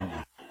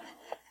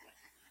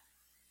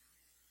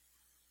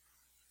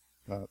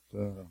Whoa,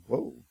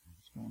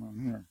 what's going on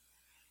here?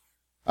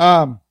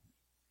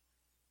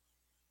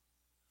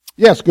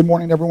 Yes, good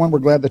morning, everyone. We're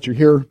glad that you're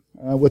here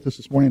with us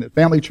this morning at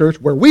Family Church,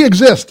 where we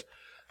exist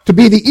to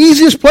be the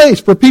easiest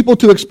place for people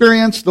to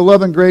experience the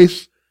love and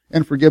grace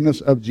and forgiveness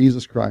of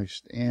Jesus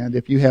Christ. And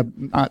if you have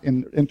not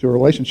into a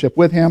relationship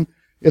with Him,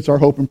 it's our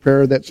hope and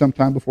prayer that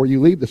sometime before you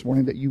leave this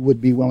morning that you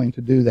would be willing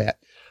to do that.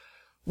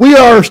 We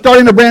are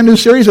starting a brand new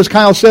series, as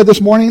Kyle said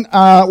this morning,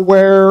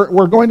 where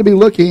we're going to be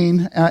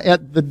looking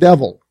at the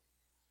devil.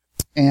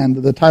 And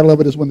the title of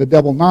it is When the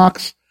Devil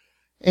Knocks.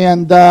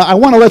 And I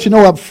want to let you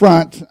know up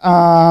front,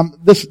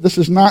 this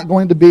is not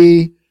going to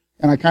be,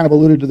 and I kind of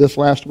alluded to this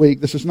last week,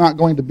 this is not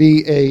going to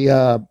be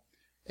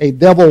a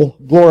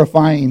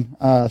devil-glorifying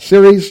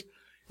series.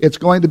 It's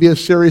going to be a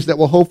series that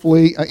will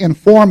hopefully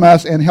inform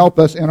us and help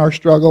us in our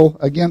struggle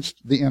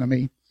against the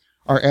enemy,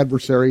 our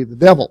adversary, the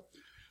devil.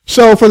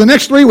 So for the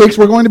next 3 weeks,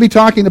 we're going to be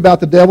talking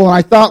about the devil, and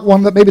I thought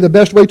that maybe the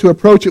best way to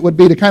approach it would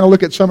be to kind of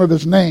look at some of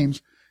his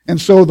names. And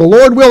so the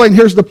Lord willing,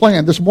 here's the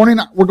plan. This morning,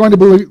 we're going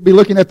to be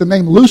looking at the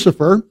name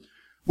Lucifer,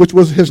 which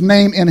was his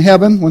name in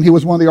heaven when he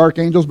was one of the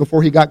archangels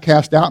before he got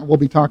cast out, and we'll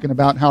be talking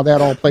about how that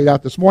all played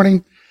out this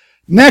morning.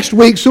 Next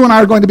week, Sue and I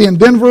are going to be in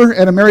Denver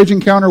at a Marriage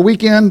Encounter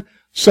weekend,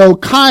 so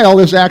Kyle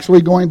is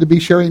actually going to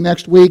be sharing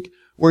next week,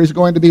 where he's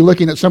going to be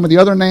looking at some of the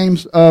other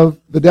names of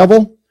the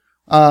devil,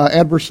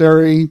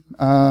 adversary,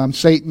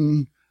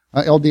 Satan,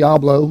 El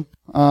Diablo,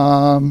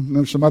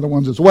 there's some other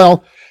ones as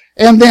well.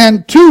 And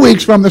then 2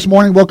 weeks from this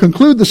morning, we'll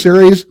conclude the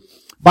series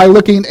by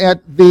looking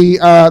at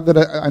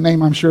a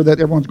name I'm sure that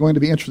everyone's going to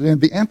be interested in,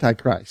 the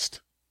Antichrist.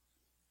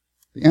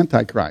 The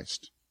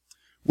Antichrist,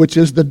 which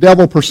is the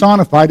devil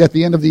personified at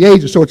the end of the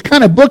ages. So it's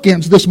kind of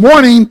bookends. This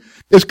morning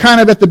is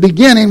kind of at the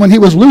beginning when he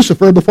was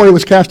Lucifer before he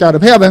was cast out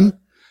of heaven.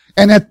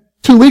 And at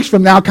 2 weeks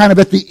from now, kind of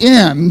at the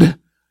end,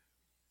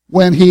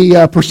 when he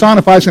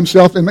personifies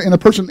himself in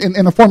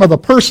the form of a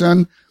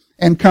person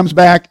and comes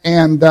back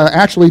and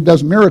actually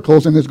does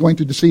miracles and is going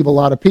to deceive a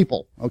lot of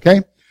people.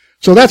 Okay?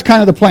 So that's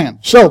kind of the plan.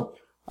 So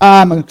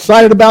I'm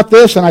excited about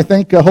this, and I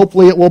think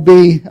hopefully it will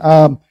be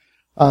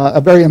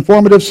a very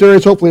informative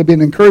series. Hopefully it'll be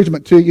an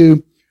encouragement to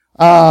you.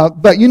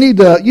 But you need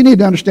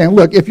to understand,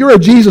 look, if you're a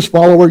Jesus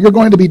follower, you're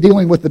going to be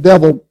dealing with the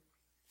devil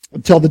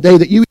until the day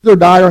that you either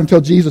die or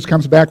until Jesus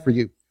comes back for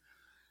you.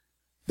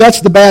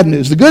 That's the bad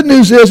news. The good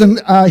news is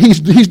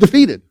he's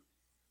defeated.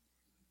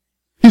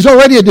 He's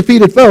already a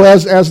defeated foe,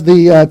 as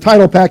the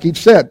title package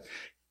said.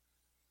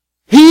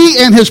 He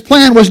and his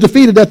plan was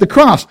defeated at the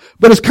cross.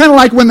 But it's kind of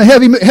like when the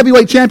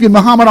heavyweight champion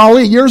Muhammad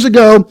Ali years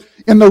ago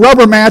in the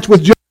rubber match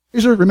with Joe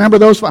Frazier. Remember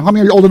those? How many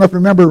of you are old enough to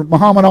remember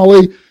Muhammad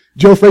Ali,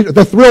 Joe Frazier,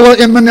 the Thriller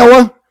in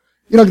Manila?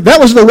 That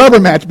was the rubber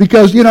match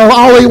because,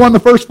 Ali won the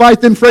first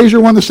fight, then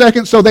Frazier won the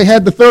second, so they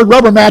had the third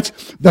rubber match,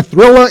 the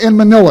Thriller in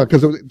Manila,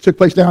 because it took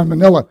place down in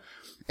Manila.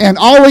 And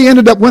Ali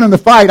ended up winning the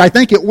fight. I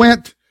think it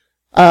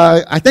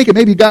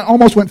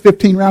almost went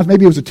 15 rounds.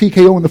 Maybe it was a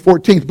TKO in the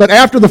 14th. But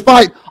after the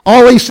fight,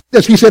 Ali said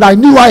this. He said, I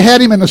knew I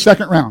had him in the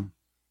second round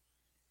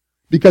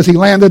because he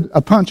landed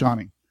a punch on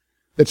him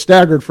that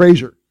staggered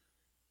Frazier.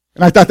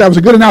 And I thought that was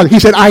a good analogy. He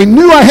said, I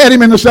knew I had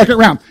him in the second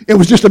round. It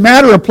was just a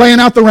matter of playing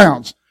out the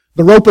rounds.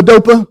 The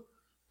rope-a-dopa,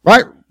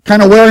 right?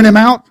 Kind of wearing him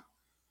out.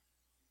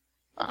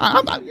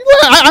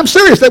 I'm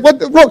serious.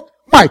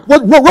 Mike,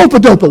 what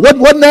rope-a-dopa?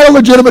 Wasn't that a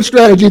legitimate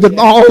strategy that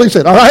Ali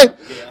said? All right?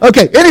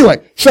 Okay,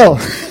 anyway, so,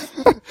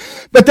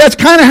 but that's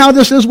kind of how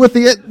this is with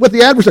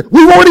the adversary.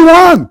 We've already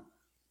won.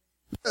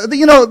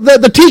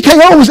 The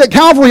TKO was at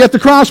Calvary at the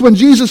cross when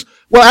Jesus,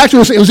 well,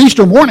 actually it was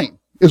Easter morning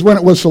is when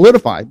it was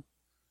solidified,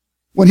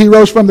 when he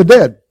rose from the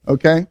dead,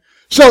 okay?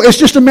 So it's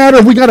just a matter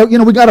of we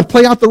gotta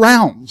play out the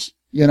rounds,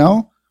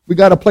 We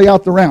gotta play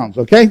out the rounds,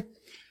 okay?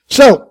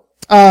 So,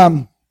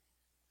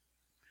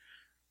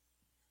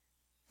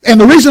 and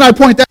the reason I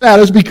point that out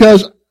is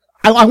because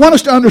I want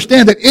us to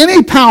understand that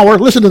any power,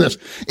 listen to this,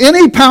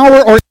 any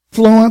power or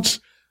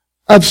influence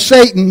of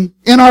Satan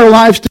in our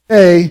lives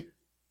today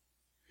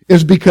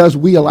is because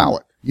we allow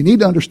it. You need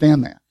to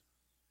understand that.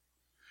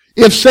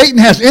 If Satan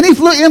has any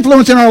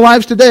influence in our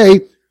lives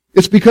today,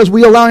 it's because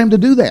we allow him to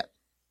do that.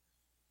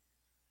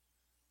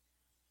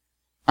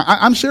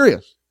 I'm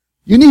serious.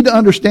 You need to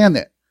understand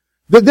that.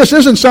 This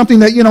isn't something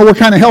that, we're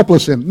kind of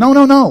helpless in.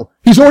 No.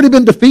 He's already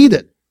been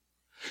defeated.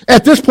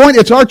 At this point,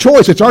 it's our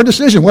choice. It's our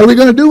decision. What are we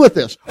going to do with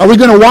this? Are we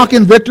going to walk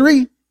in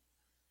victory?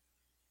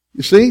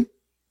 You see?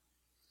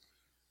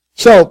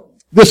 So,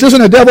 this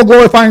isn't a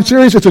devil-glorifying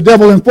series. It's a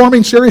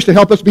devil-informing series to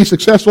help us be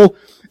successful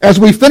as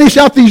we finish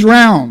out these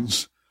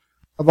rounds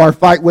of our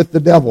fight with the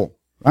devil,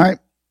 right?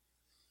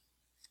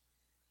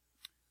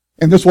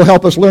 And this will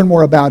help us learn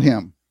more about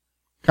him.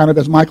 Kind of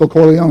as Michael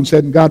Corleone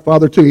said in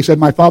Godfather 2. He said,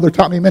 my father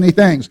taught me many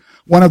things.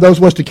 One of those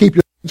was to keep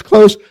your friends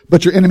close,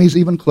 but your enemies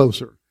even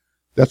closer.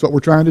 That's what we're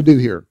trying to do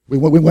here. We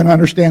want to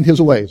understand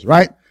his ways,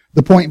 right?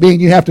 The point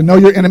being you have to know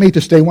your enemy to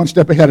stay one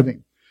step ahead of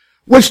him.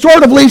 Which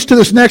sort of leads to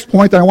this next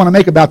point that I want to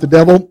make about the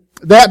devil,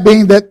 that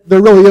being that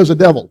there really is a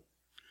devil.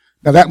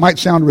 Now that might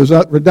sound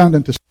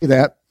redundant to say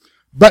that,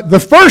 but the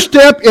first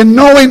step in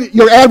knowing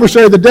your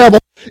adversary, the devil,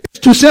 It's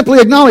to simply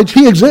acknowledge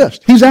he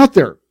exists. He's out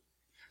there.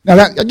 Now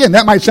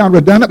that might sound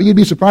redundant, but you'd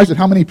be surprised at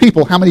how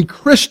many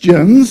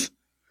Christians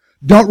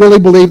don't really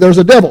believe there's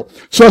a devil.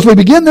 So as we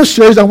begin this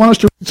series, I want us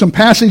to read some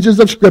passages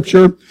of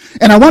Scripture,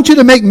 and I want you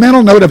to make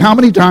mental note of how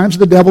many times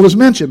the devil is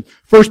mentioned.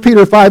 1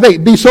 Peter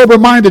 5:8, be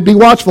sober-minded, be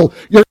watchful.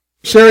 Your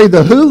adversary,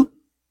 the who?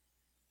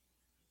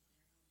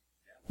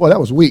 Well, that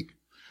was weak.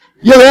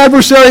 Your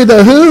adversary,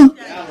 the who?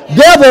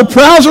 Devil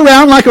prowls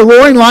around like a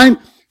roaring lion,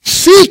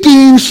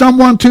 seeking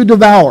someone to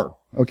devour.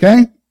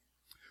 Okay?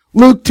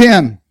 Luke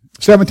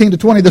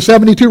 10:17-20, the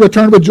 72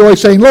 returned with joy,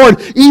 saying,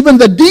 Lord, even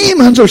the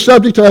demons are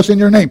subject to us in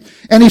your name.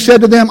 And he said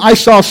to them, I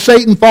saw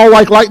Satan fall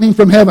like lightning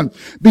from heaven.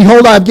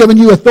 Behold, I have given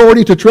you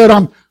authority to tread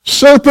on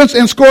serpents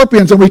and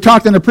scorpions. And we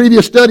talked in a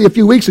previous study a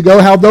few weeks ago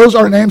how those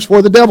are names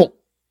for the devil.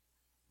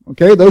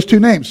 Okay, those two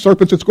names,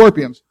 serpents and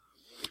scorpions.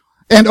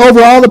 And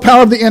over all the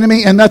power of the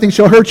enemy, and nothing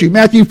shall hurt you.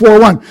 Matthew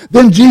 4:1.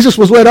 Then Jesus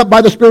was led up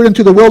by the Spirit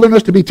into the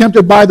wilderness to be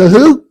tempted by the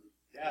who?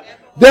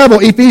 Devil.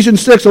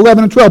 Ephesians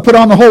 6:11-12. Put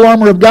on the whole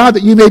armor of God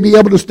that you may be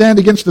able to stand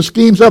against the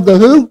schemes of the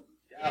who?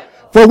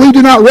 For we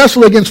do not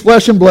wrestle against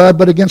flesh and blood,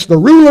 but against the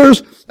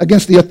rulers,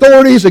 against the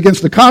authorities,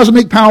 against the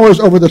cosmic powers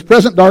over this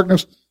present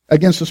darkness,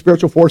 against the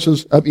spiritual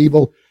forces of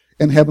evil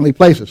in heavenly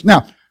places.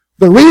 Now,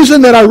 the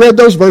reason that I read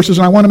those verses,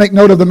 and I want to make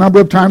note of the number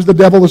of times the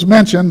devil was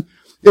mentioned,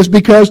 is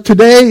because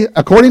today,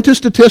 according to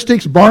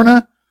statistics,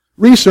 Barna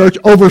research,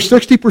 over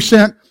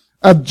 60%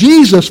 of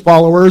Jesus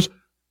followers,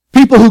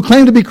 people who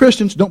claim to be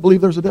Christians, don't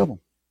believe there's a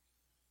devil.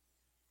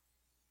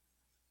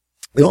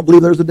 They don't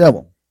believe there's a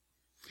devil.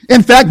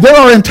 In fact, there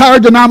are entire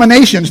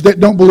denominations that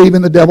don't believe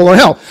in the devil or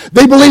hell.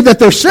 They believe that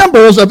they're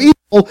symbols of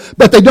evil,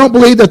 but they don't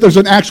believe that there's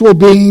an actual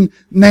being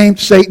named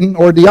Satan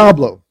or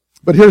Diablo.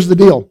 But here's the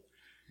deal.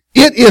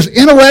 It is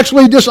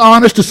intellectually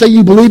dishonest to say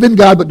you believe in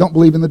God but don't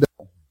believe in the devil.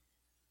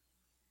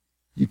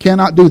 You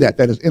cannot do that.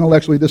 That is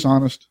intellectually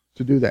dishonest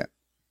to do that.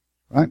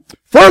 Right?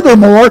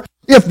 Furthermore,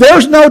 if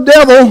there's no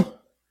devil,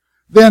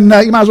 then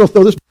you might as well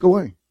throw this book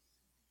away.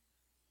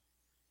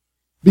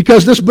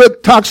 Because this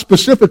book talks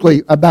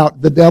specifically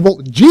about the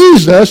devil.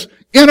 Jesus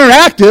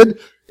interacted.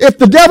 If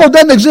the devil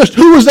doesn't exist,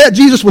 who was that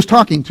Jesus was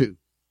talking to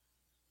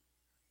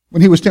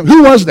when he was tempted?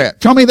 Who was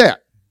that? Tell me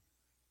that.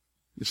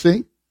 You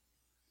see?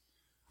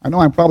 I know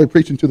I'm probably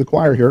preaching to the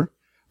choir here,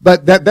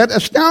 but that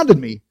astounded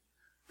me.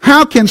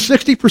 How can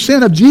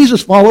 60% of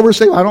Jesus followers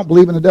say, well, I don't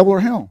believe in the devil or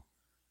hell?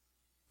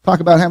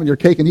 Talk about having your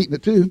cake and eating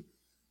it too.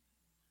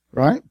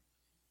 Right?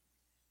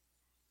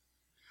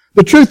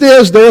 The truth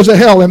is, there is a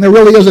hell and there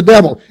really is a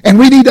devil. And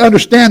we need to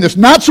understand this,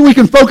 not so we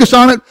can focus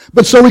on it,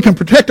 but so we can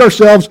protect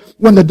ourselves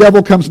when the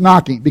devil comes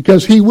knocking,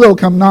 because he will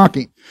come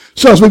knocking.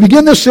 So as we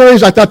begin this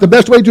series, I thought the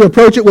best way to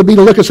approach it would be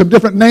to look at some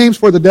different names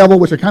for the devil,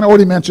 which I kind of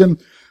already mentioned.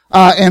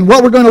 And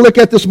what we're going to look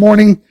at this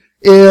morning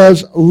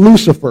is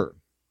Lucifer,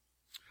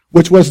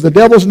 which was the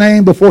devil's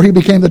name before he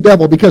became the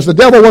devil, because the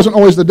devil wasn't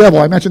always the devil.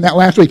 I mentioned that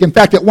last week. In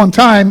fact, at one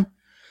time,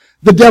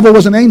 the devil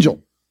was an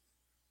angel.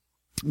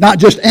 Not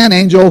just an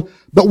angel,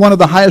 but one of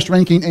the highest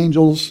ranking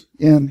angels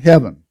in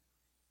heaven.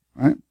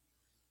 Right?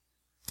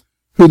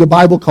 Who the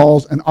Bible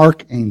calls an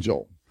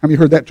archangel. Have you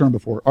heard that term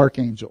before?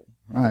 Archangel.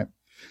 Right.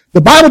 The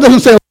Bible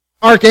doesn't say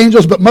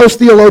archangels, but most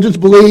theologians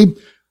believe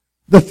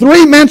the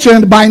three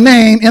mentioned by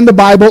name in the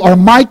Bible are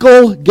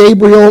Michael,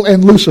 Gabriel,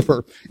 and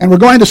Lucifer. And we're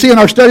going to see in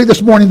our study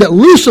this morning that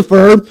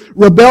Lucifer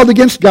rebelled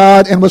against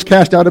God and was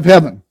cast out of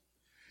heaven.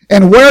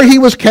 And where he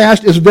was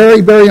cast is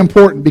very, very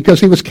important, because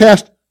he was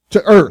cast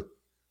to earth,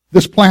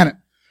 this planet.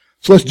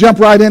 So let's jump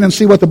right in and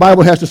see what the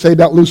Bible has to say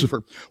about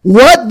Lucifer.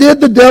 What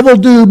did the devil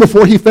do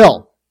before he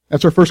fell?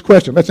 That's our first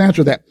question. Let's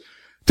answer that.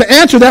 To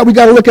answer that, we've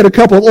got to look at a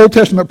couple of Old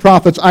Testament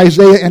prophets,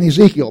 Isaiah and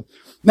Ezekiel.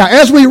 Now,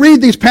 as we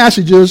read these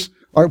passages,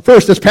 or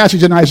first this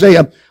passage in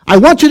Isaiah, I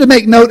want you to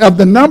make note of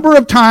the number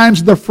of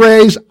times the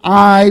phrase,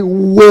 I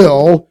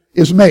will,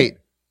 is made.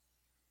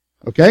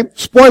 Okay?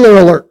 Spoiler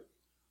alert.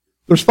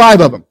 There's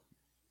 5 of them.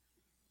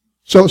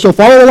 So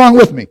follow along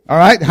with me.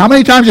 Alright? How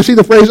many times you see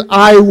the phrase,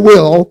 I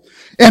will?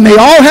 And they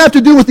all have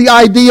to do with the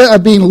idea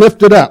of being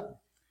lifted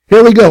up.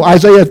 Here we go.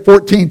 Isaiah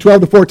 14,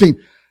 12-14.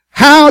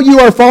 How you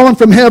are fallen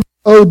from heaven,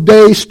 O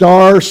day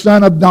star,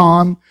 son of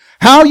dawn.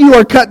 How you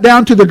are cut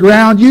down to the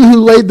ground, you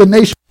who laid the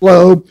nation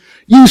low.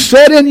 You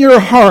said in your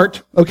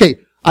heart, okay,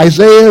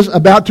 Isaiah is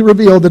about to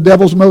reveal the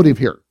devil's motive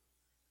here.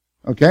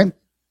 Okay?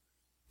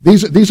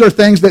 These are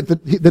things that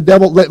the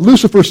devil, that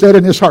Lucifer said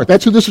in his heart.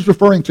 That's who this is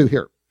referring to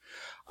here.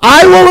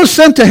 I will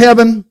ascend to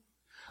heaven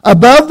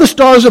above the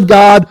stars of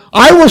God.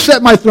 I will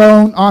set my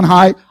throne on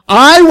high.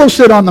 I will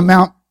sit on the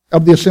mount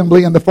of the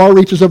assembly in the far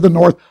reaches of the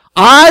north.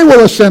 I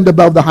will ascend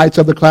above the heights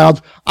of the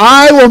clouds.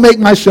 I will make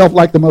myself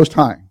like the Most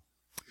High.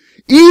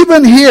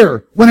 Even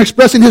here, when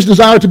expressing his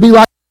desire to be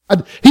like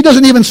God, he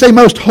doesn't even say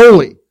most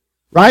holy,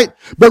 right?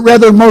 But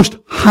rather most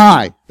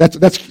high.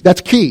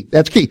 That's key.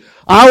 That's key.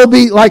 I will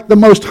be like the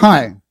Most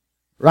High,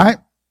 right?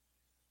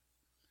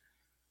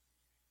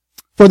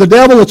 For the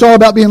devil, it's all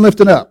about being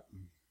lifted up.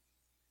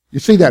 You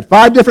see that.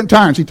 5 different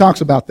times he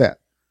talks about that.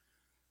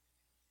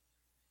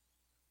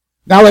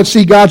 Now let's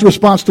see God's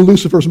response to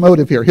Lucifer's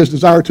motive here, his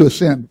desire to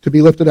ascend, to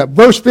be lifted up.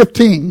 Verse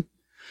 15,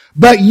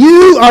 but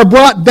you are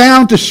brought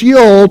down to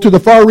Sheol, to the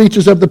far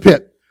reaches of the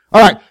pit.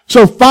 All right,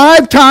 so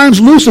 5 times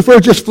Lucifer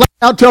just flat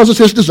out tells us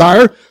his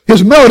desire,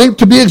 his motive,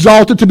 to be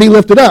exalted, to be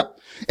lifted up.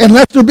 And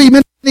lest there be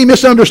any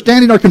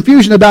misunderstanding or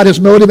confusion about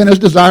his motive and his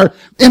desire,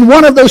 in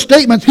one of those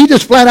statements, he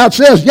just flat out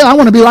says, yeah, I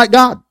want to be like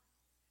God.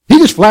 He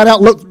just flat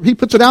out, he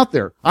puts it out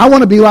there. I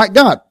want to be like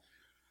God.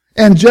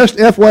 And just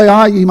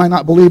FYI, you might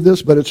not believe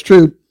this, but it's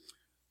true.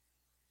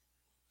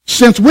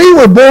 Since we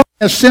were born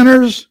as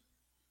sinners,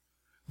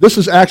 this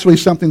is actually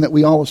something that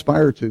we all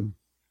aspire to.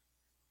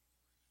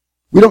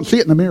 We don't see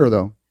it in the mirror,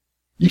 though.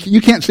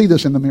 You can't see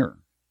this in the mirror.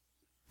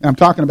 And I'm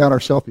talking about our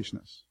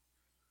selfishness.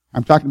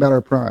 I'm talking about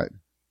our pride.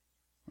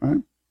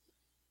 Right?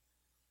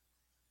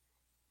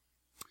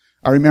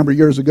 I remember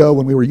years ago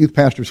when we were youth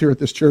pastors here at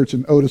this church,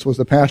 and Otis was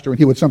the pastor, and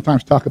he would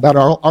sometimes talk about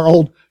our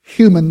old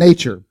human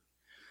nature.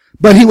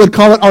 But he would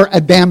call it our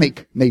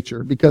Adamic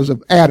nature because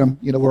of Adam.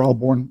 You know, we're all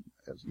born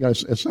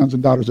as sons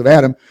and daughters of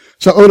Adam.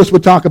 So Otis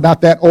would talk about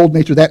that old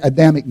nature, that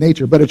Adamic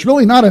nature. But it's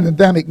really not an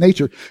Adamic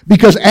nature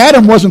because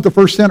Adam wasn't the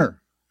first sinner.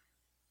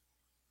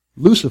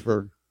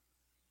 Lucifer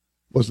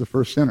was the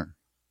first sinner.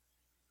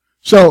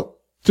 So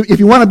if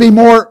you want to be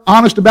more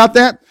honest about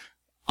that,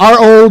 our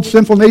old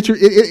sinful nature,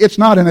 it's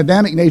not an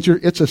Adamic nature,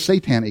 it's a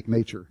satanic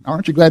nature.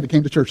 Aren't you glad you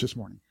came to church this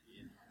morning?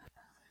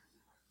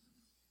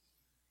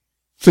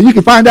 So you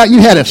can find out you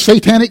had a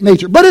satanic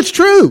nature. But it's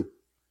true.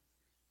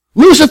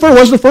 Lucifer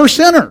was the first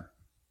sinner.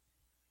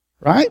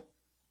 Right?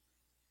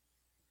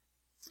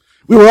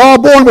 We were all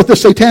born with the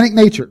satanic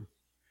nature.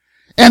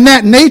 And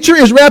that nature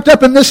is wrapped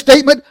up in this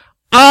statement,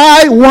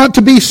 I want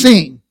to be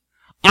seen.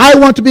 I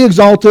want to be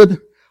exalted.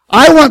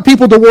 I want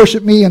people to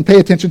worship me and pay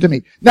attention to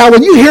me. Now,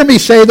 when you hear me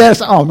say that,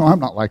 it's, oh, no,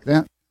 I'm not like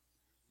that.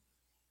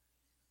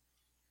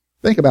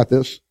 Think about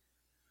this.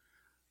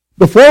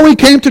 Before we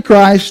came to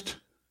Christ,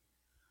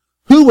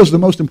 who was the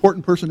most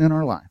important person in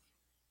our life?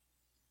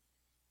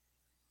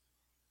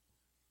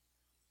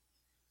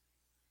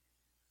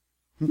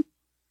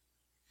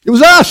 It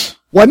was us,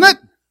 wasn't it?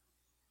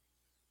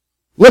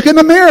 Look in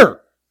the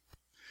mirror.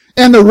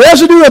 And the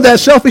residue of that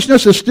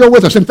selfishness is still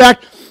with us. In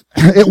fact,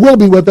 it will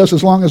be with us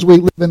as long as we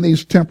live in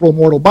these temporal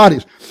mortal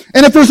bodies.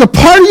 And if there's a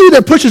part of you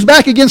that pushes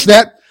back against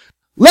that,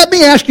 let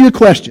me ask you a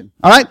question,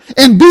 all right?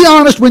 And be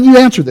honest when you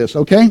answer this,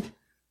 okay?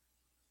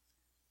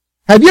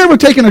 Have you ever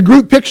taken a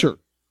group picture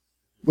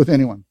with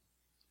anyone?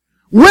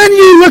 When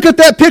you look at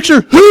that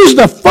picture, who's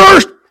the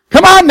first,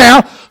 come on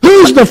now,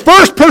 who's the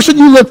first person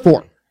you look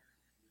for?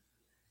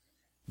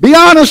 Be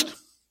honest.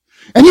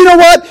 And you know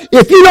what?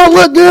 If you don't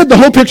look good, the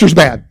whole picture's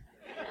bad.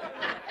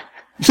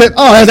 You said,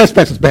 oh,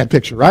 that's a bad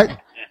picture, right?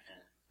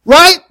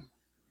 Right?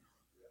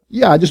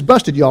 Yeah, I just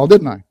busted you all,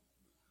 didn't I?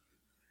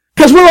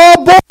 Because we're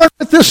all born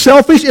with this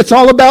selfish, it's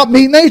all about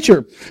me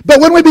nature. But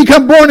when we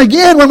become born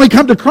again, when we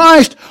come to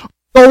Christ,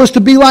 our goal is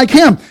to be like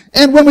Him.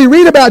 And when we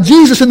read about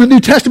Jesus in the New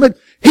Testament,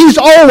 He's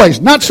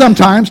always, not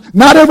sometimes,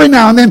 not every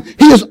now and then,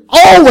 He is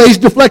always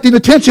deflecting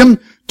attention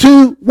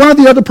to one of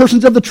the other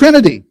persons of the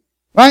Trinity.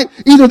 Right?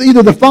 Either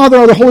the Father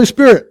or the Holy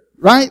Spirit.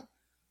 Right?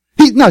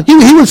 He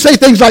would say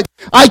things like,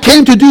 I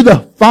came to do the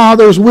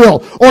Father's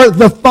will, or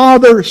the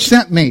Father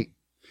sent me.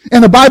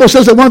 And the Bible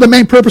says that one of the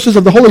main purposes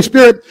of the Holy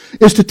Spirit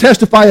is to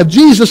testify of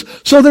Jesus.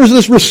 So there's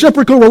this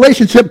reciprocal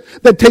relationship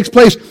that takes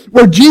place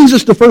where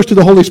Jesus defers to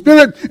the Holy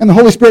Spirit and the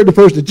Holy Spirit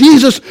defers to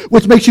Jesus,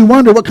 which makes you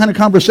wonder what kind of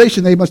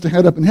conversation they must have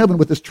had up in heaven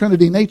with this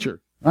Trinity nature.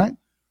 Right?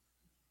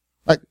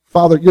 Like,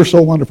 Father, you're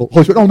so wonderful.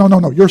 Holy Spirit, oh,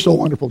 no, you're so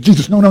wonderful.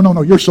 Jesus,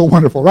 no, you're so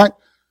wonderful. Right?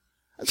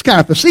 It's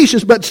kind of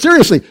facetious, but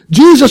seriously,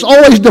 Jesus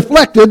always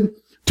deflected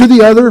to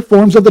the other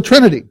forms of the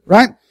Trinity,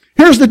 right?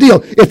 Here's the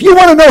deal. If you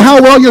want to know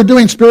how well you're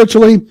doing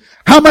spiritually,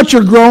 how much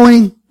you're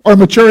growing or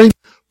maturing,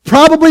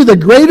 probably the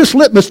greatest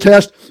litmus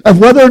test of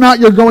whether or not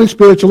you're growing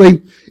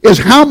spiritually is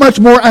how much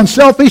more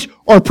unselfish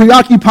or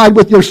preoccupied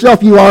with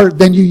yourself you are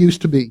than you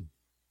used to be.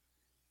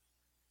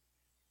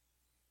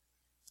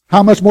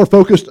 How much more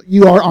focused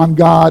you are on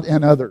God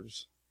and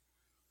others.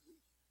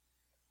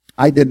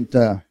 I didn't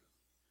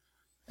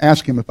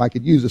ask him if I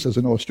could use this as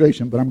an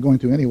illustration, but I'm going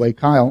to anyway.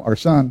 Kyle, our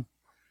son,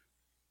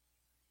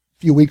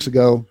 a few weeks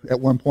ago, at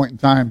one point in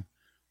time,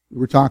 we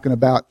were talking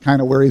about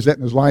kind of where he's at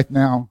in his life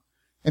now.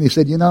 And he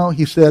said,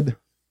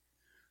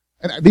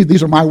 and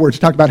these are my words, he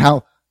talked about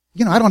how,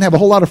 I don't have a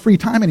whole lot of free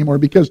time anymore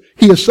because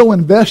he is so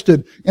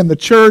invested in the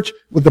church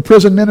with the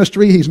prison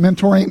ministry. He's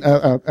mentoring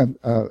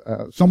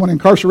someone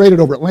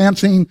incarcerated over at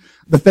Lansing,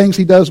 the things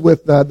he does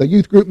with the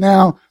youth group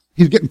now.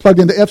 He's getting plugged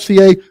into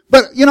FCA.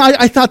 But,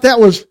 I thought that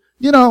was,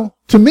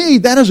 to me,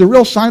 that is a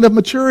real sign of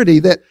maturity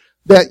that,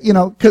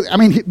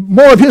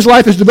 more of his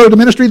life is devoted to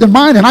ministry than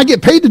mine, and I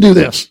get paid to do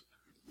this.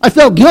 I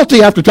felt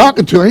guilty after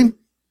talking to him.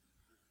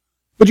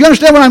 But you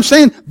understand what I'm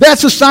saying?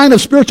 That's a sign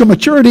of spiritual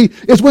maturity,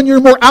 is when you're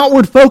more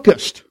outward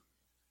focused.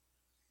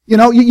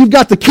 You've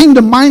got the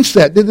kingdom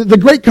mindset, the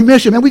Great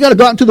Commission, and we got to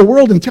go out into the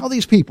world and tell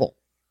these people.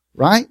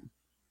 Right?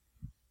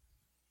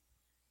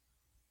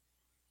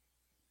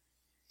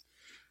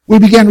 We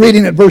began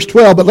reading at verse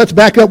 12, but let's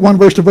back up one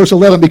verse to verse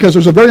 11 because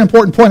there's a very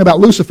important point about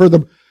Lucifer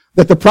that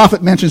the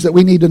prophet mentions that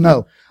we need to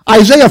know.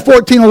 Isaiah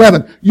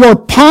 14:11. Your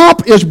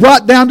pomp is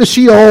brought down to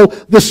Sheol,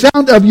 the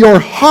sound of your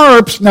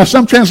harps. Now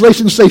some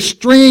translations say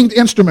stringed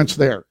instruments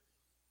there.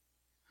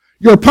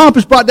 Your pomp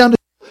is brought down to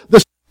the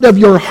sound of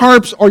your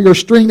harps or your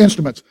stringed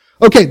instruments.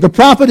 Okay, the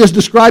prophet is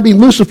describing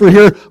Lucifer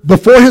here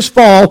before his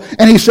fall,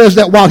 and he says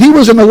that while he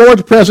was in the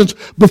Lord's presence,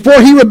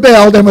 before he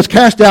rebelled and was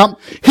cast out,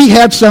 he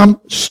had some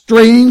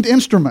stringed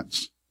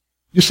instruments.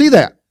 You see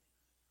that?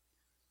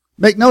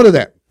 Make note of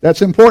that.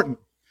 That's important.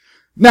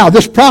 Now,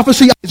 this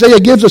prophecy Isaiah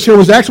gives us here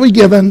was actually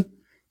given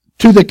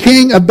to the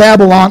king of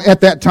Babylon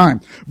at that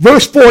time.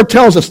 Verse 4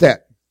 tells us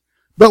that.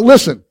 But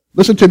listen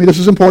to me, this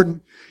is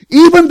important.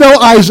 Even though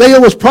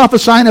Isaiah was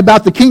prophesying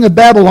about the king of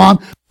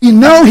Babylon, we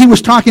know he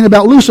was talking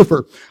about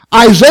Lucifer.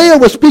 Isaiah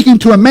was speaking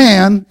to a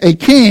man, a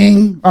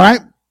king, all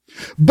right?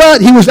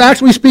 But he was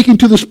actually speaking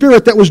to the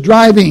spirit that was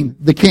driving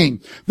the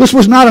king. This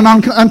was not an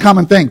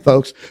uncommon thing,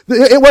 folks.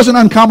 It wasn't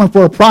uncommon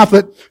for a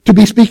prophet to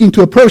be speaking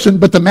to a person,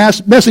 but the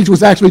message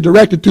was actually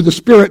directed to the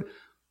spirit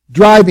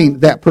driving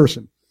that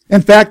person.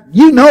 In fact,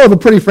 you know of a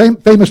pretty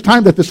famous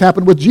time that this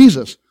happened with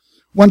Jesus.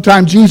 One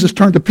time Jesus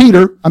turned to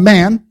Peter, a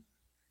man.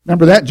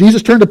 Remember that?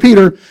 Jesus turned to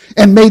Peter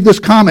and made this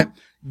comment,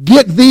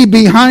 "Get thee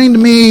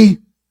behind me,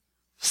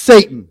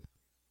 Satan."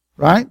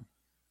 Right?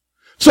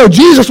 So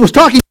Jesus was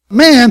talking to a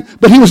man,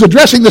 but he was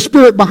addressing the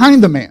spirit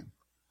behind the man.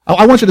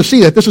 I want you to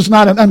see that. This is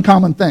not an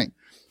uncommon thing.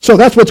 So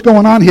that's what's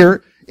going on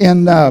here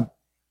in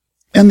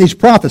these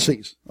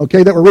prophecies,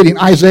 okay, that we're reading.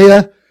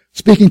 Isaiah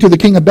speaking to the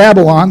king of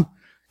Babylon.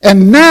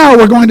 And now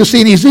we're going to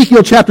see in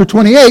Ezekiel chapter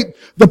 28,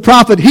 the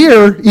prophet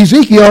here,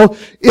 Ezekiel,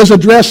 is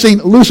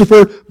addressing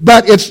Lucifer,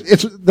 but it's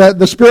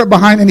the spirit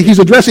behind, and he's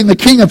addressing the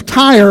king of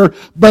Tyre,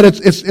 but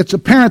it's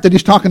apparent that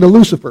he's talking to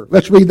Lucifer.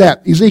 Let's read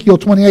that. Ezekiel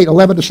 28,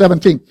 11 to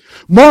 17.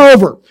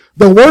 Moreover,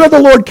 the word of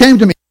the Lord came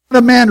to me.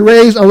 A man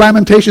raised a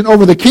lamentation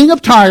over the king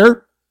of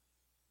Tyre,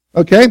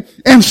 okay,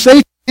 and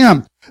say to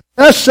him,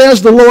 "Thus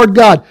says the Lord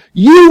God,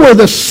 you were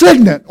the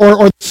signet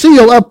or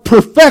seal of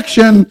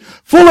perfection,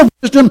 full of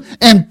wisdom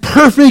and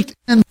perfect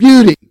in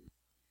beauty."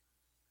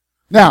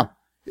 Now,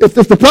 if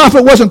the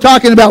prophet wasn't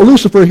talking about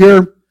Lucifer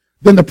here,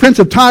 then the prince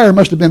of Tyre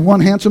must have been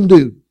one handsome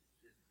dude.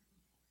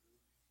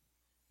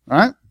 All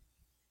right?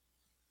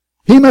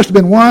 He must have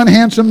been one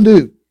handsome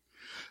dude.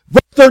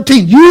 Verse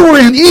 13, you were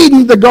in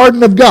Eden, the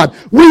garden of God.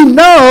 We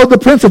know the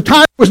prince of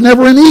Tyre was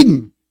never in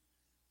Eden.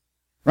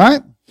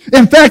 Right?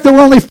 In fact, there were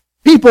only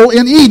people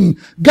in Eden.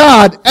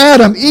 God,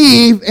 Adam,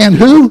 Eve, and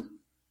who?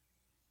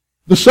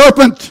 The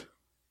serpent.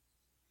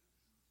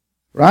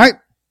 Right?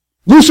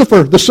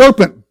 Lucifer, the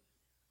serpent.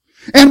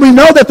 And we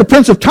know that the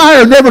prince of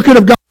Tyre never could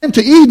have gone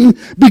into Eden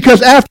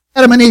because after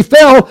Adam and Eve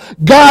fell,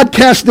 God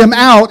cast them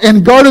out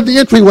and guarded the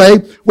entryway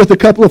with a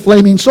couple of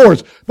flaming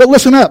swords. But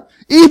listen up.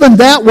 Even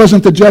that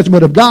wasn't the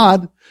judgment of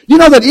God. You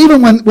know that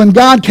even when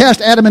God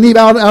cast Adam and Eve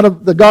out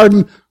of the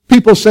garden,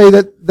 people say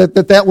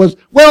that was,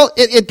 well,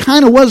 it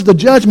kind of was the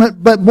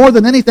judgment, but more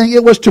than anything,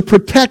 it was to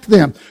protect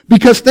them.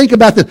 Because think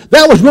about this.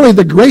 That was really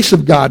the grace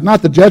of God,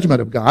 not the judgment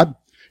of God.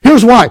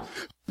 Here's why.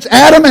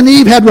 Adam and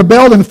Eve had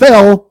rebelled and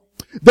fell.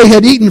 They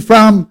had eaten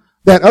from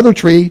that other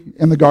tree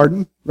in the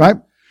garden, right?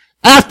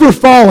 After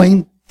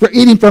falling, for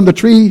eating from the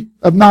tree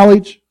of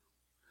knowledge.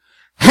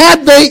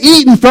 Had they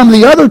eaten from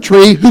the other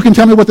tree, who can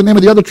tell me what the name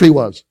of the other tree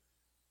was?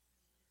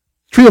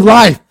 Tree of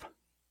life.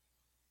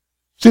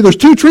 See, there's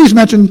two trees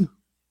mentioned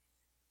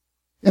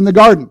in the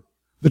garden.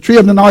 The tree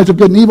of the knowledge of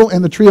good and evil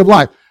and the tree of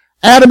life.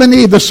 Adam and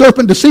Eve, the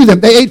serpent deceived them.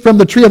 They ate from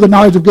the tree of the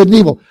knowledge of good and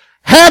evil.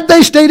 Had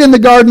they stayed in the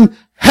garden,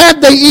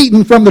 had they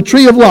eaten from the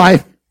tree of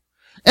life,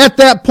 at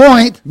that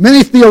point,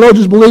 many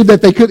theologians believe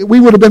that we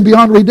would have been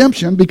beyond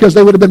redemption because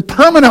they would have been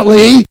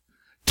permanently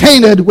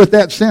tainted with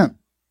that sin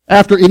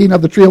after eating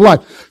of the tree of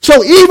life.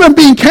 So even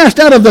being cast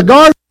out of the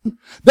garden,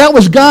 that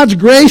was God's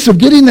grace of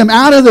getting them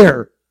out of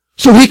there.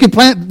 So he could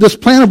plant this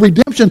plan of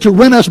redemption to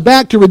win us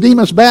back, to redeem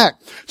us back.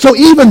 So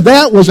even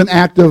that was an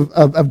act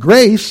of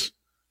grace,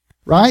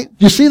 right?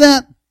 Do you see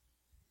that?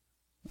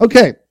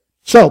 Okay.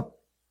 So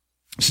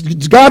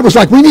God was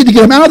like, we need to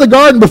get them out of the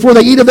garden before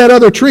they eat of that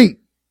other tree.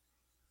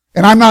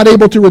 And I'm not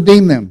able to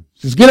redeem them.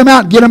 He says, get them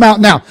out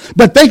now.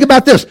 But think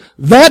about this.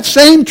 That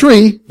same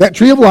tree, that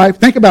tree of life,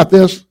 think about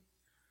this.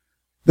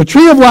 The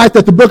tree of life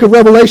that the book of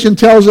Revelation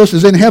tells us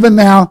is in heaven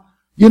now.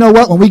 You know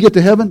what? When we get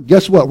to heaven,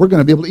 guess what? We're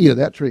going to be able to eat of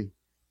that tree.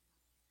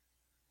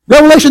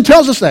 Revelation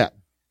tells us that.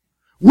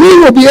 We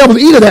will be able to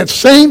eat of that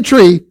same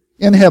tree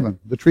in heaven,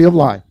 the tree of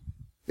life.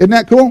 Isn't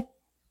that cool?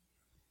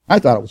 I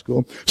thought it was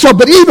cool. So,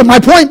 but my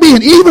point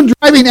being, even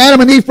driving Adam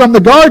and Eve from the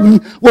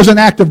garden was an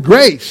act of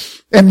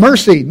grace and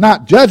mercy,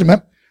 not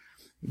judgment.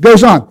 It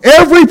goes on.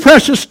 Every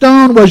precious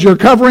stone was your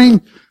covering.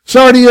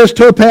 Sardius,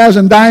 topaz,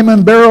 and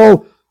diamond,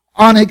 beryl,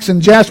 onyx,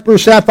 and jasper,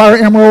 sapphire,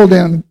 emerald,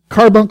 and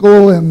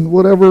carbuncle, and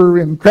whatever,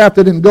 and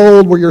crafted in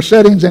gold were your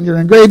settings and your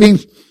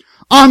engravings.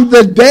 On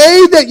the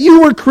day that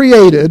you were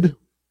created,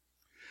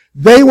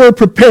 they were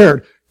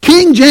prepared.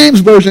 King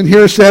James Version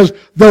here says,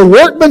 the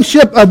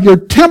workmanship of your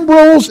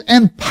timbrels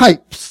and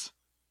pipes.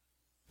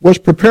 was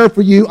prepared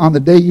for you on the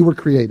day you were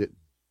created.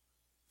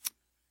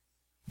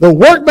 The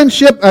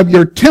workmanship of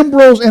your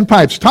timbrels and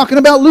pipes, talking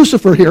about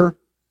Lucifer here,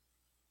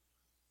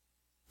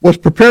 was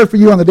prepared for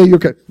you on the day you were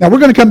created. Now, we're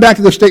going to come back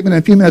to this statement in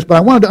a few minutes, but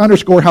I wanted to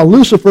underscore how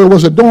Lucifer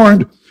was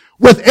adorned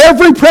with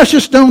every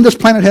precious stone this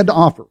planet had to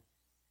offer.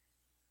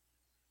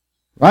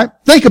 Right?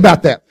 Think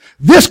about that.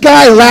 This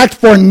guy lacked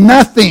for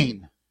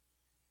nothing.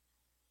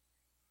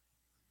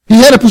 He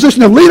had a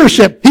position of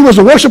leadership. He was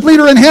a worship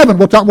leader in heaven.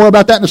 We'll talk more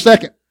about that in a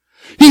second.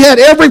 He had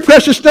every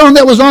precious stone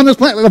that was on this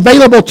planet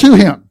available to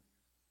him.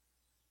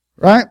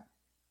 Right?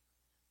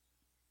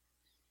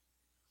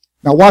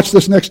 Now watch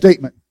this next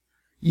statement.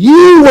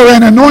 You were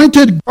an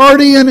anointed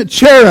guardian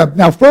cherub.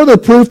 Now further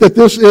proof that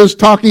this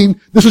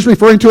is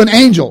referring to an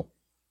angel.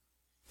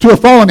 To a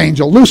fallen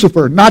angel,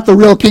 Lucifer, not the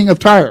real king of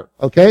Tyre.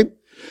 Okay?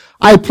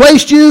 I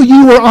placed you.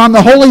 You were on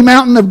the holy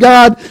mountain of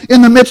God.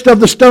 In the midst of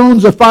the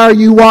stones of fire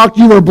you walked.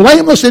 You were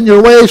blameless in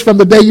your ways from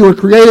the day you were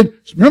created.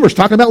 Remember, it's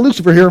talking about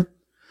Lucifer here.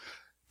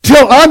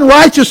 Till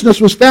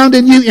unrighteousness was found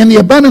in you. In the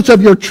abundance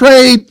of your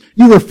trade,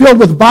 you were filled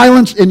with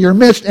violence in your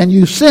midst, and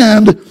you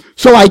sinned.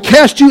 So I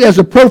cast you as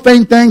a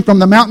profane thing from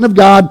the mountain of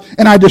God,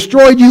 and I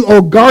destroyed you,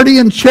 O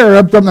guardian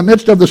cherub, from the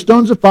midst of the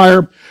stones of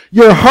fire.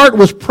 Your heart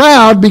was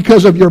proud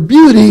because of your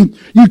beauty.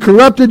 You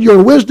corrupted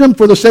your wisdom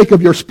for the sake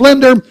of your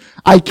splendor.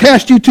 I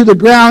cast you to the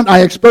ground.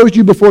 I exposed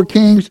you before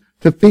kings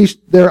to feast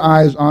their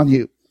eyes on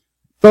you.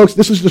 Folks,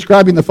 this is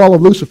describing the fall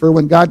of Lucifer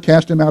when God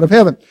cast him out of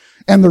heaven.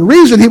 And the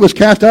reason he was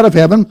cast out of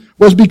heaven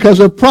was because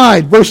of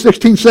pride. Verse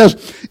 16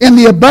 says, in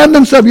the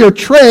abundance of your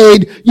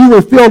trade, you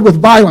were filled with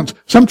violence.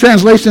 Some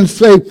translations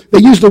say they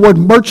use the word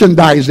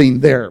merchandising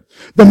there.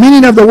 The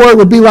meaning of the word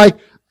would be like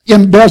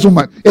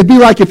embezzlement. It'd be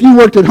like if you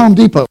worked at Home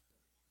Depot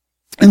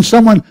and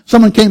someone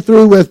came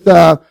through with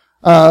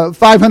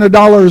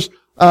 $500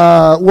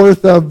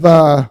 worth of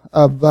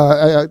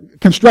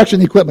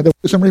construction equipment,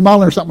 some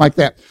remodeling or something like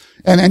that,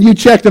 and you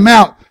checked them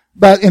out,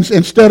 but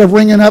instead of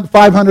ringing up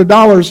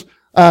 $500,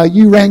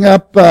 you rang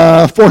up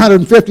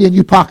 $450 and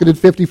you pocketed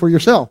 $50 for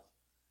yourself.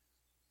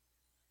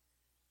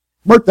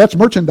 That's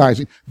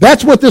merchandising.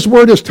 That's what this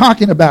word is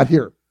talking about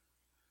here.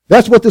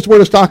 That's what this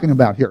word is talking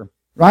about here,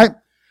 right?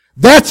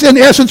 That's in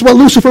essence what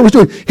Lucifer was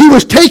doing. He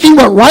was taking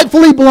what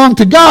rightfully belonged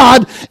to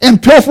God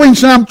and pilfering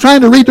some,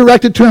 trying to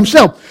redirect it to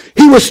himself.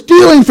 He was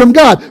stealing from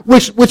God,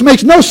 which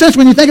makes no sense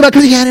when you think about it,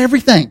 because he had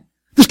everything.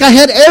 This guy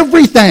had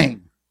everything.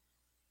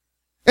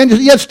 And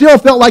yet still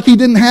felt like he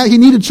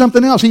needed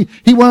something else. He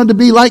wanted to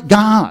be like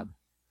God,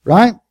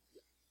 right?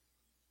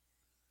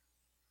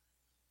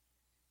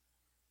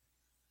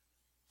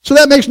 So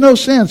that makes no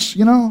sense,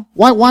 you know.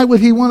 Why would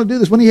he want to do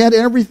this when he had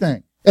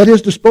everything at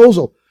his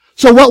disposal?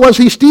 So what was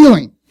he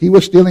stealing? He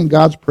was stealing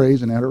God's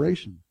praise and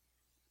adoration.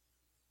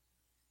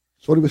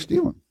 That's what he was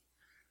stealing.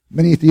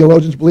 Many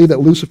theologians believe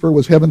that Lucifer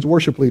was heaven's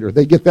worship leader.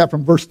 They get that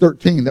from verse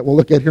 13 that we'll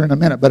look at here in a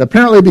minute. But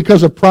apparently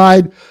because of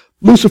pride,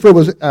 Lucifer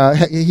was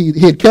he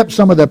had kept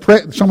some of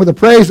the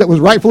praise that was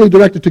rightfully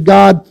directed to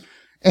God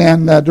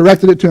and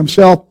directed it to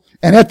himself.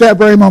 And at that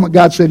very moment,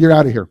 God said, "You're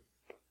out of here.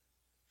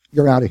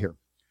 You're out of here."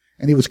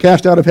 And he was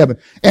cast out of heaven.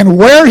 And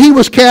where he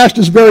was cast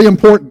is very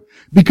important,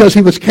 because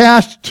he was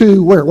cast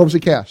to where? Where was he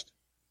cast?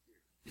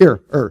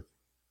 Here, earth.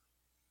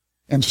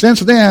 And since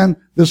then,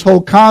 this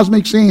whole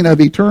cosmic scene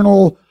of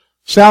eternal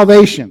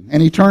salvation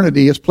and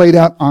eternity is played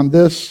out on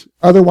this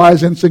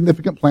otherwise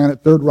insignificant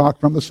planet, third rock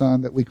from the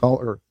sun, that we call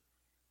earth.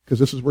 Because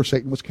this is where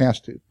Satan was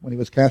cast to, when he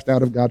was cast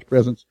out of God's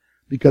presence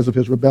because of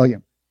his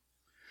rebellion.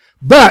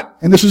 But,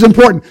 and this is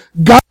important,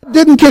 God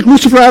didn't kick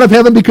Lucifer out of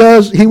heaven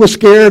because he was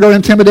scared or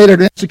intimidated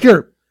or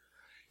insecure.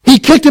 He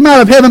kicked him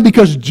out of heaven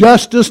because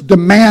justice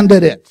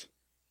demanded it.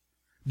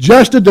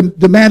 Justice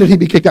demanded he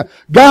be kicked out.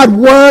 God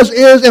was,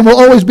 is, and will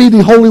always be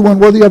the Holy One,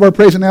 worthy of our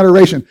praise and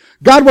adoration.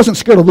 God wasn't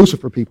scared of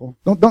Lucifer, people.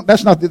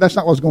 That's not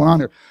what's going on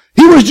here.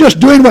 He was just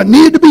doing what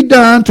needed to be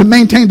done to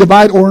maintain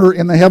divine order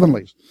in the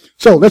heavenlies.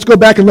 So let's go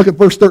back and look at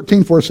verse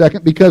 13 for a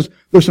second, because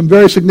there's some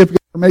very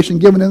significant information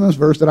given in this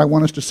verse that I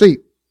want us to see.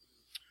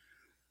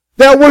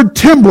 That word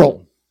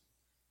timbrel.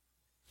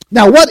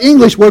 Now, what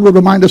English word would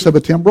remind us of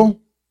a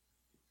timbrel?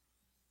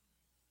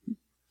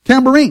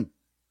 Tambourine.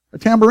 A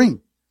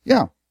tambourine.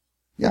 Yeah.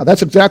 Yeah,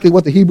 that's exactly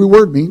what the Hebrew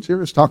word means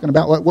here. It's talking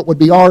about what would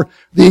be the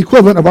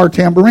equivalent of our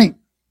tambourine.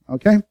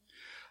 Okay?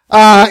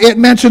 It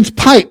mentions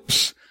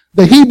pipes.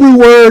 The Hebrew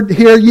word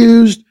here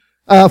used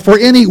for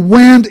any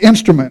wind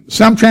instrument.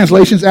 Some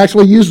translations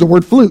actually use the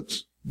word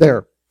flutes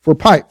there for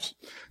pipes.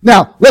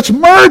 Now, let's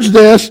merge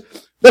this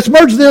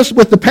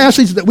with the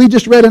passage that we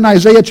just read in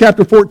Isaiah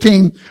chapter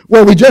 14,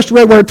 where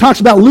it talks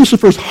about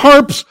Lucifer's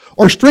harps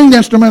or stringed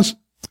instruments.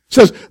 It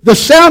says, the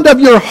sound of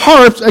your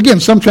harps, again,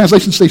 some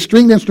translations say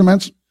stringed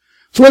instruments.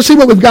 So let's see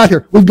what we've got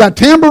here. We've got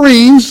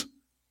tambourines,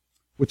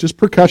 which is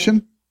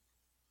percussion.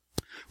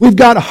 We've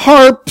got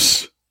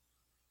harps,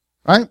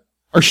 right,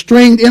 or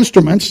stringed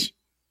instruments.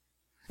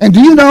 And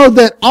do you know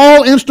that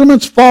all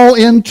instruments fall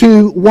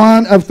into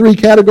one of three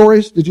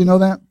categories? Did you know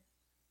that?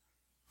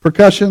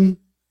 Percussion,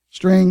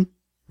 string,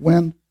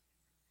 wind.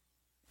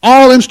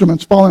 All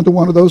instruments fall into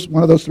one of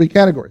those three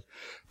categories.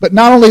 But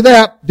not only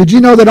that, did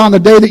you know that on the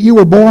day that you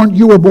were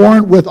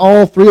born with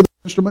all three of the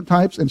instrument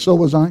types, and so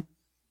was I?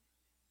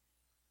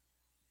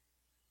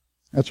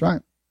 That's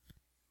right.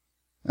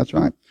 That's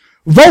right.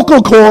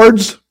 Vocal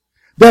cords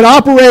that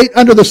operate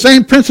under the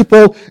same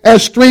principle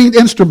as stringed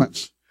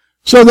instruments.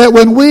 So that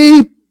when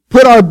we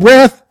put our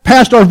breath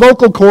past our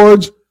vocal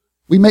cords,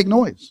 we make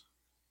noise.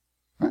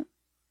 Right?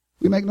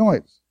 We make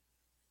noise.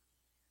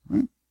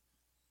 Right?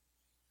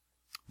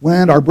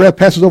 When our breath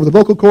passes over the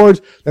vocal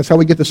cords, that's how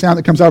we get the sound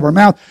that comes out of our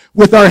mouth.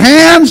 With our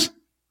hands,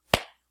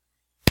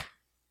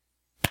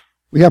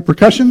 we have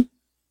percussion.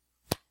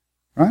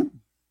 Right?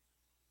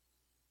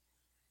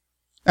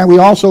 And we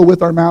also,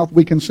 with our mouth,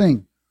 we can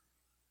sing.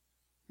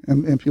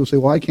 And people say,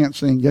 well, I can't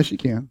sing. Yes, you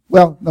can.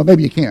 Well, no,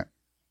 maybe you can't.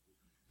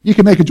 You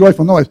can make a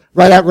joyful noise.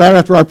 Right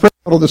after our prayer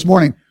huddle this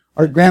morning,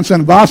 our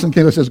grandson Boston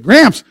came and says,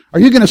 Gramps, are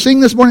you going to sing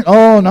this morning?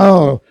 Oh,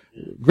 no.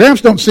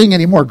 Gramps don't sing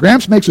anymore.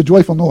 Gramps makes a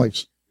joyful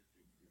noise.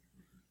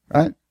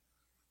 Right?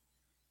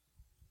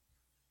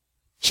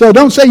 So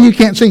don't say you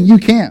can't sing. You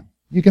can.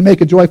 You can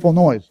make a joyful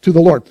noise to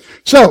the Lord.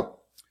 So,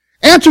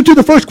 answer to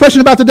the first question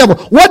about the devil.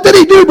 What did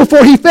he do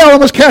before he fell and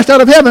was cast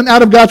out of heaven,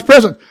 out of God's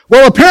presence?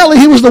 Well, apparently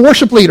he was the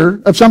worship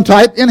leader of some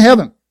type in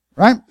heaven.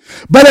 Right?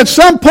 But at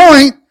some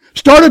point,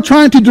 started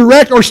trying to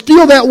direct or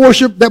steal that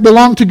worship that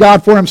belonged to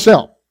God for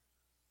himself.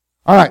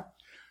 All right.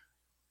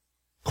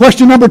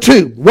 Question number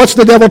 2. What's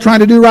the devil trying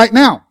to do right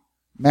now?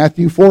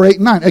 Matthew 4, 8,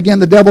 and 9. Again,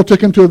 the devil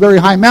took him to a very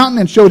high mountain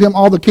and showed him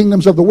all the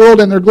kingdoms of the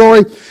world and their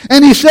glory.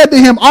 And he said to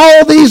him,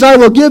 all these I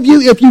will give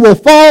you if you will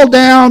fall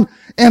down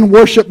and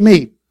worship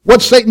me.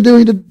 What's Satan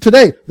doing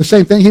today? The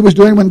same thing he was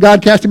doing when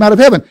God cast him out of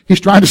heaven. He's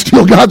trying to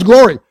steal God's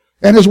glory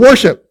and his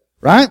worship.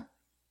 Right?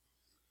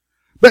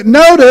 But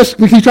notice,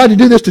 he tried to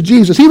do this to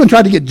Jesus. He even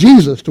tried to get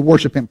Jesus to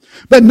worship him.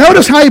 But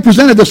notice how he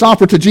presented this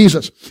offer to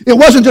Jesus. It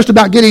wasn't just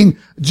about getting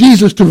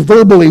Jesus to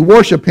verbally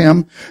worship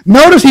him.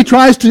 Notice he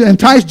tries to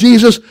entice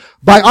Jesus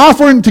by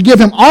offering to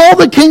give him all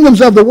the kingdoms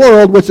of the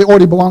world, which they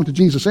already belonged to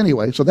Jesus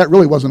anyway. So that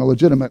really wasn't a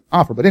legitimate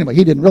offer. But anyway,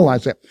 he didn't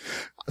realize that.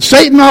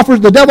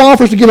 The devil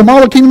offers to give him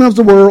all the kingdoms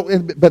of the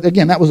world. But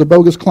again, that was a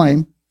bogus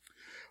claim.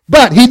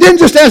 But he didn't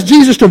just ask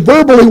Jesus to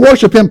verbally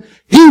worship him.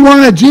 He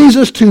wanted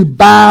Jesus to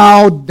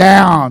bow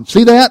down.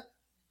 See that?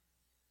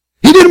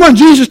 He didn't want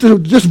Jesus to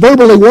just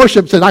verbally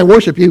worship, said, I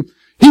worship you.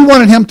 He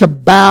wanted him to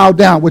bow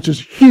down, which is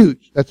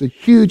huge. That's a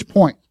huge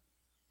point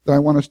that I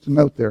want us to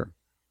note there.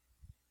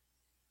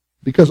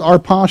 Because our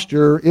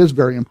posture is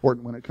very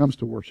important when it comes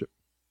to worship.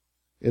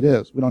 It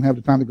is. We don't have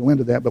the time to go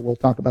into that, but we'll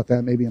talk about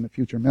that maybe in a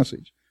future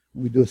message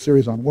when we do a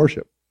series on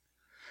worship.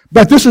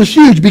 But this is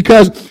huge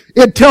because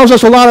it tells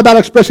us a lot about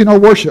expressing our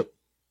worship.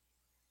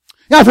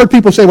 Yeah, I've heard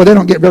people say, well, they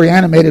don't get very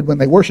animated when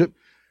they worship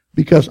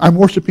because I'm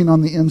worshiping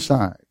on the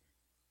inside.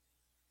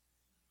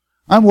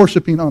 I'm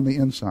worshiping on the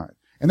inside.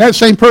 And that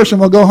same person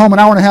will go home an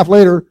hour and a half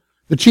later.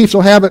 The Chiefs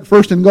will have it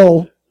 1st and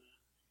goal.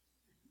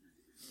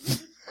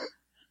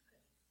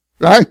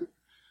 Right?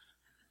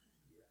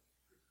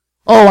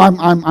 Oh,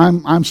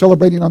 I'm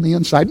celebrating on the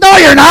inside. No,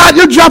 you're not.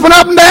 You're jumping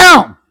up and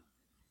down.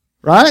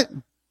 Right?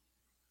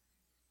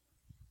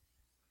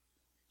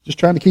 Just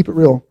trying to keep it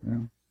real. Yeah.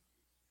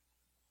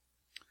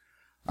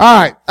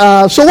 All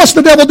right. So what's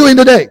the devil doing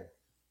today?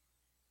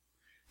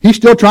 He's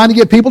still trying to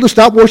get people to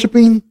stop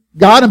worshiping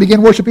God and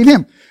begin worshiping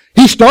him.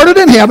 He started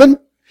in heaven.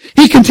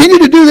 He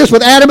continued to do this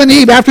with Adam and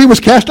Eve after he was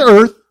cast to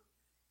earth.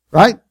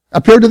 Right?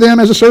 Appeared to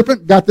them as a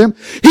serpent, got them.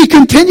 He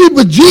continued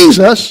with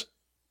Jesus,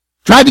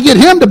 tried to get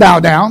him to bow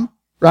down.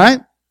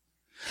 Right?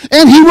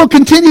 And he will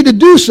continue to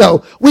do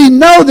so. We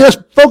know this.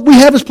 Folks, we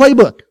have his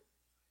playbook.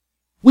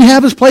 We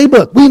have his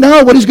playbook. We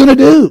know what he's going to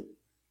do.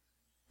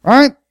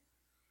 Right?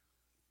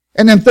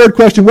 And then third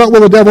question, what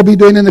will the devil be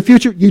doing in the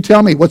future? You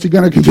tell me. What's he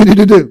going to continue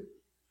to do?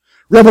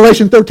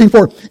 Revelation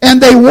 13:4.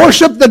 And they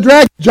worship the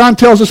dragon. John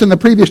tells us in the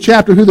previous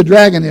chapter who the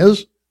dragon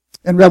is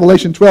in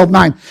Revelation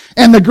 12:9.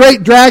 And the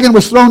great dragon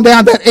was thrown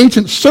down, that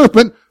ancient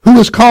serpent who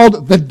is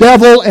called the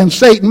devil and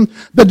Satan,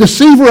 the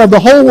deceiver of the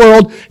whole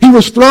world. He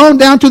was thrown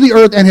down to the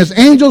earth and his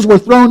angels were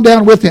thrown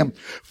down with him.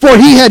 For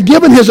he had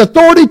given his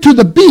authority to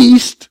the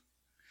beast.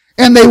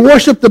 And they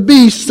worship the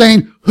beast,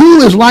 saying,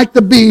 who is like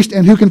the beast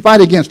and who can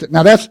fight against it?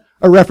 Now that's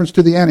a reference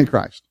to the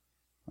Antichrist.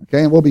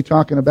 Okay, and we'll be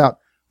talking about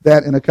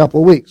that in a couple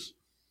of weeks.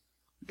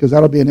 Because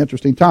that'll be an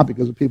interesting topic,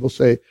 because people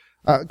say,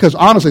 because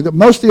honestly,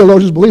 most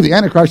theologians believe the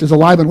Antichrist is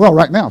alive and well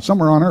right now,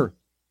 somewhere on earth.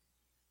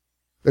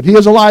 That he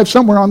is alive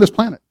somewhere on this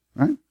planet,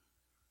 right?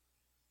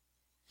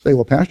 Say,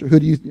 well, Pastor, who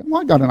do you think?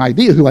 Well, I got an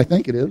idea who I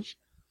think it is.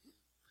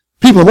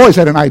 People have always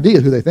had an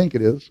idea who they think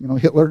it is. You know,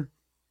 Hitler,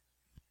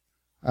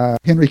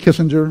 Henry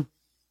Kissinger,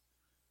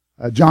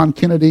 John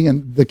Kennedy,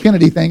 and the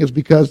Kennedy thing is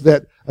because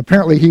that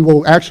apparently he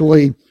will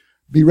actually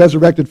be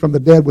resurrected from the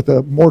dead with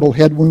a mortal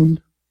head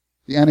wound,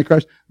 the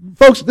Antichrist.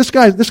 Folks, this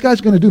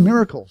guy's going to do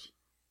miracles.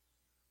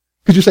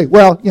 Because you say,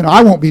 well, you know,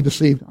 I won't be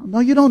deceived. No,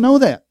 you don't know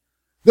that.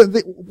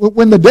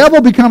 When the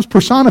devil becomes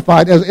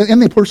personified as in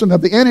the person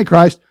of the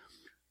Antichrist,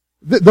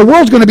 the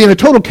world's going to be in a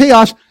total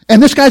chaos,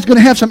 and this guy's going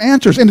to have some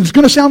answers, and it's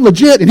going to sound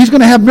legit, and he's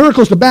going to have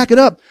miracles to back it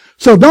up.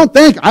 So don't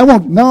think, I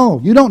won't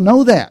know. You don't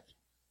know that.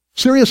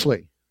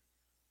 Seriously.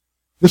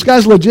 This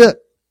guy's legit.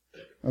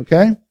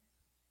 Okay?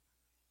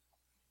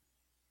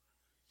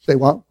 Say,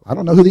 well, I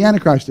don't know who the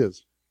Antichrist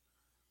is.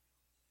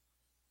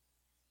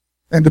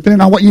 And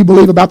depending on what you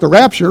believe about the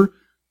rapture,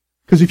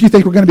 because if you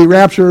think we're going to be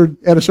raptured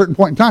at a certain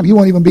point in time, he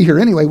won't even be here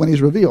anyway when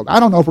he's revealed. I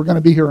don't know if we're going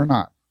to be here or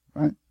not.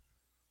 Right?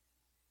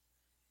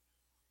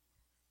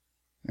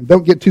 And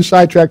don't get too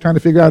sidetracked trying to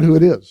figure out who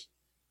it is.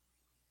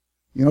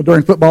 You know,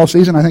 during football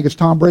season, I think it's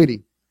Tom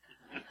Brady.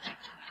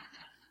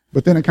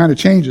 But then it kind of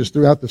changes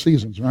throughout the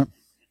seasons, right?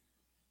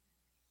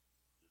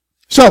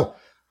 So,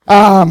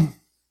 that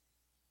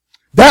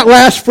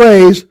last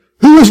phrase,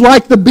 who is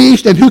like the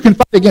beast and who can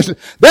fight against it?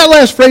 That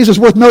last phrase is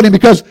worth noting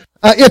because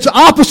its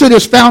opposite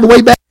is found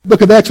way back in the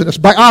book of Exodus.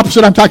 By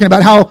opposite, I'm talking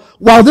about how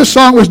while this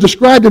song was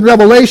described in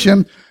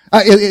Revelation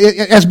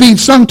as being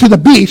sung to the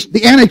beast,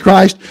 the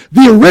Antichrist,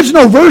 the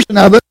original version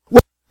of it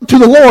was to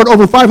the Lord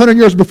over 500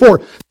 years before.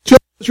 Children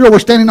of Israel were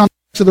standing on the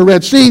the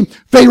Red Sea,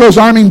 Pharaoh's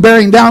army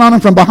bearing down on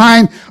them from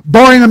behind,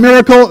 barring a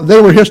miracle,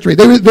 they were history.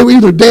 They were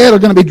either dead or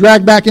going to be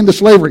dragged back into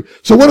slavery.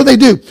 So what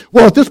do?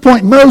 Well, at this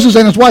point, Moses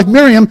and his wife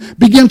Miriam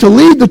begin to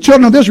lead the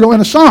children of Israel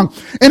in a song.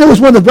 And it was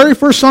one of the very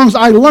first songs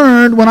I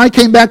learned when I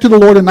came back to the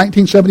Lord in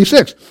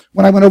 1976,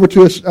 when I went over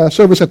to a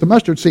service at the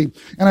Mustard Seed,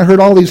 and I heard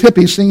all these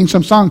hippies singing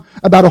some song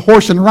about a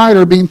horse and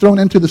rider being thrown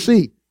into the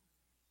sea.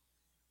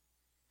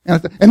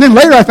 And then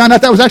later I found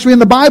out that was actually in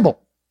the Bible.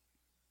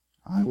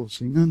 I will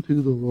sing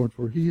unto the Lord,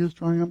 for he has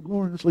triumphed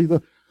gloriously.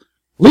 Lena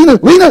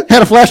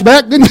had a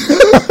flashback, didn't you?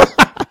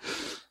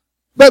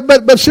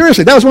 But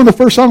seriously, that was one of the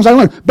first songs I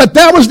learned. But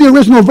that was the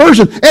original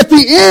version. At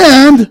the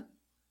end,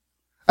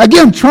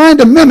 again, trying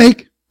to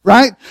mimic,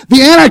 right?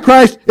 The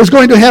Antichrist is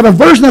going to have a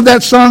version of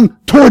that sung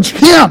towards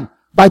him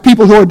by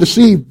people who are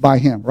deceived by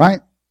him, right?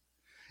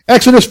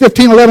 Exodus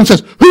 15:11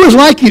 says, who is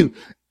like you?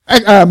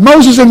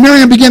 Moses and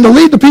Miriam begin to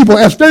lead the people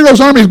as Pharaoh's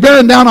army is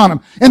bearing down on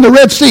them in the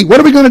Red Sea. What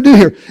are we going to do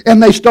here?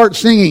 And they start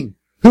singing,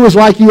 who is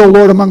like you, O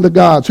Lord, among the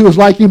gods? Who is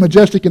like you,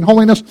 majestic in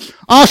holiness,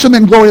 awesome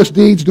in glorious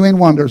deeds, doing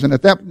wonders? And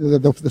at that,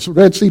 the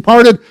Red Sea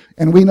parted,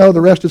 and we know the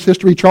rest is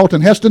history.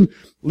 Charlton Heston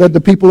led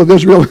the people of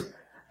Israel,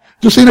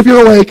 just seeing if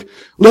you're awake,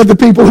 led the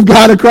people of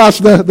God across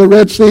the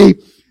Red Sea,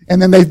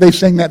 and then they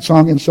sing that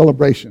song in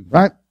celebration,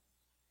 right?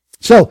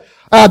 So,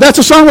 that's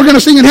a song we're going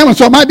to sing in heaven,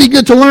 so it might be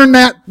good to learn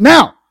that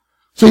now.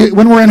 So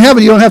when we're in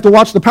heaven, you don't have to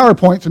watch the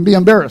PowerPoints and be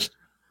embarrassed.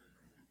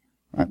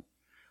 All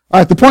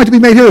right, the point to be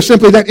made here is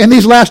simply that in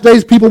these last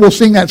days, people will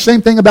sing that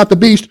same thing about the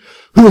beast,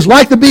 who is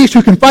like the beast,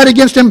 who can fight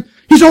against him.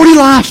 He's already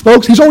lost,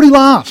 folks. He's already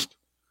lost.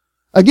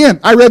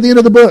 Again, I read the end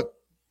of the book.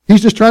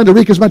 He's just trying to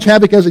wreak as much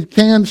havoc as he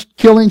can,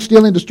 killing,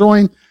 stealing,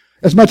 destroying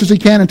as much as he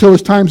can until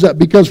his time's up,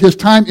 because his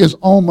time is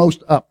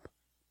almost up.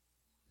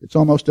 It's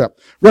almost up.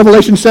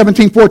 Revelation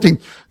 17:14.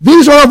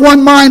 These are of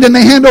one mind, and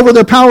they hand over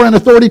their power and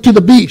authority to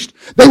the beast.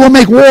 They will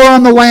make war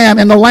on the Lamb,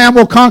 and the Lamb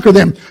will conquer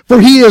them.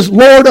 For he is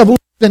Lord of lords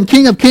and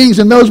King of kings,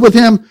 and those with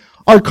him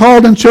are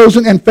called and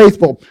chosen and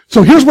faithful.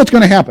 So here's what's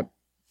going to happen.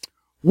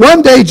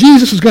 One day,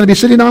 Jesus is going to be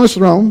sitting on his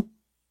throne,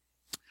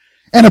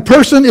 and a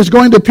person is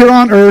going to appear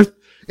on earth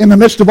in the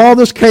midst of all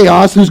this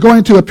chaos, who's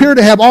going to appear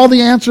to have all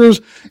the answers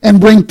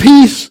and bring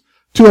peace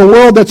to a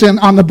world that's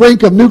on the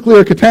brink of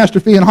nuclear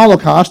catastrophe and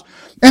Holocaust.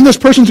 And this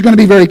person's going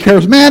to be very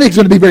charismatic, he's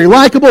going to be very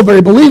likable,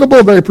 very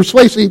believable, very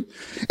persuasive,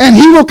 and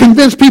he will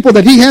convince people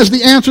that he has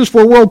the answers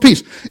for world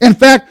peace. In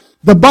fact,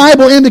 the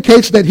Bible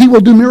indicates that he will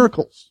do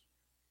miracles.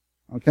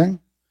 Okay?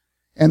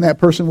 And that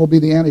person will be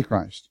the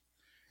Antichrist.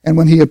 And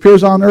when he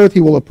appears on earth,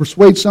 he will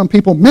persuade some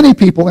people, many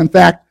people, in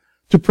fact,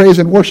 to praise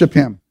and worship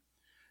him.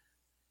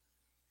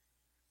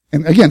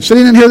 And again,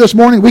 sitting in here this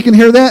morning, we can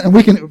hear that,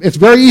 and it's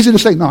very easy to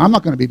say, no, I'm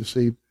not going to be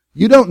deceived.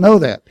 You don't know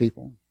that,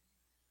 people.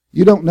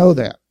 You don't know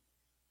that.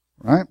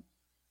 Right?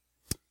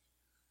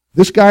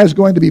 This guy is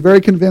going to be very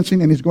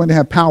convincing, and he's going to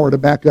have power to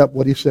back up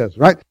what he says,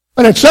 right?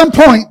 But at some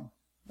point,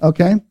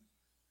 okay,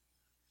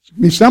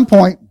 he's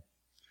going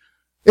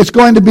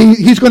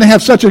to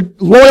have such a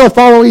loyal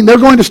following, they're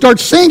going to start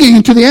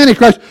singing to the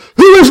Antichrist,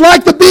 who is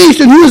like the beast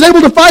and who is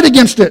able to fight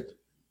against it.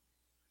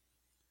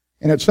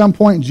 And at some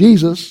point,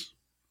 Jesus,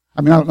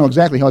 I don't know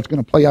exactly how it's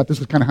going to play out. This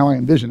is kind of how I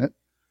envision it.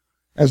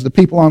 As the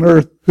people on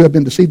earth who have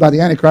been deceived by the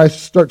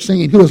Antichrist start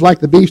singing, who is like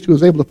the beast, who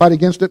is able to fight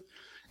against it.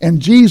 And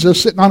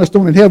Jesus, sitting on his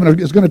throne in heaven,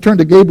 is going to turn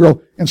to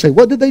Gabriel and say,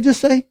 what did they just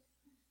say?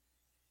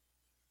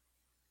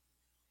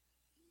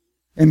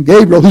 And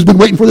Gabriel, who's been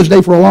waiting for this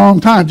day for a long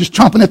time, just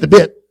chomping at the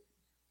bit.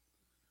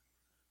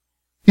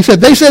 He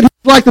said, they said, who's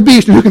like the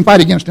beast and who can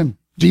fight against him?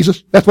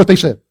 Jesus. That's what they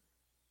said.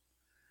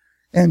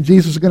 And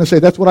Jesus is going to say,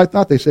 that's what I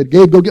thought they said.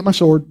 Gabe, go get my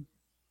sword.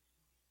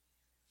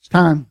 It's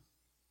time.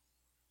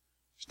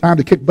 It's time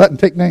to kick butt and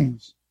take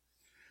names.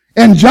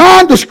 And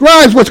John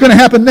describes what's going to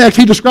happen next.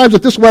 He describes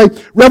it this way,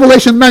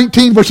 Revelation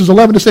 19, verses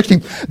 11 to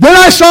 16. Then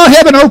I saw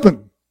heaven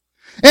open,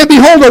 And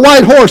behold, a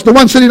white horse, the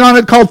one sitting on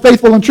it called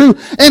Faithful and True,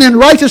 and in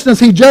righteousness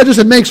he judges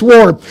and makes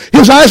war.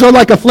 His eyes are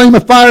like a flame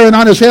of fire, and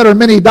on his head are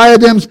many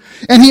diadems,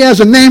 and he has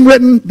a name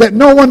written that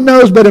no one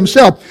knows but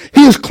himself.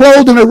 He is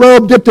clothed in a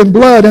robe dipped in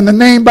blood, and the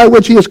name by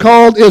which he is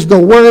called is the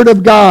Word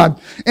of God.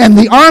 And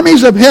the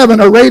armies of heaven,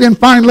 arrayed in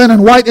fine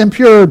linen, white and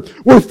pure,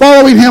 were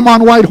following him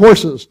on white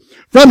horses.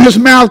 From his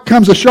mouth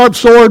comes a sharp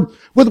sword,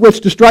 with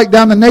which to strike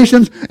down the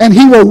nations, and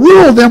he will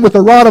rule them with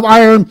a rod of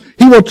iron.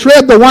 He will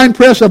tread the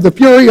winepress of the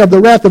fury of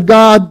the wrath of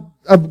God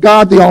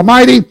the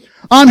Almighty.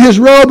 On his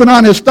robe and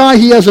on his thigh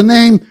he has a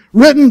name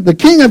written, the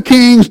King of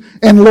Kings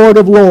and Lord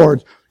of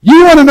Lords.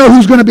 You want to know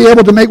who's going to be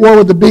able to make war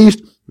with the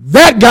beast?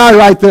 That guy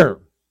right there.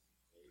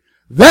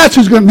 That's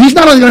who's going to, he's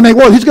not only going to make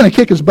war, he's going to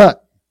kick his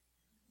butt.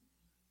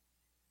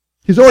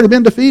 He's already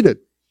been defeated.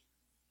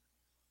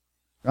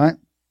 Right?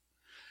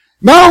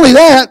 Not only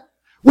that,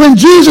 when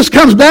Jesus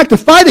comes back to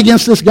fight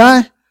against this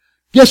guy,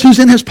 guess who's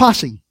in his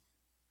posse?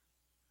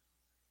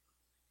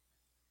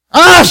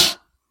 Us!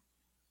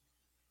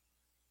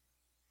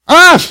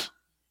 Us!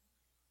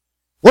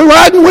 We're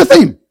riding with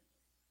him.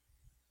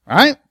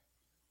 Right?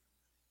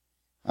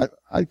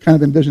 I kind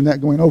of envision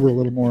that going over a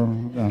little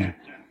more.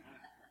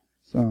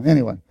 So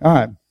anyway, all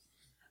right.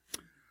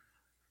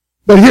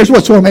 But here's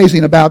what's so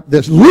amazing about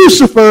this.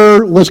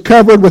 Lucifer was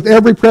covered with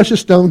every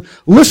precious stone.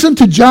 Listen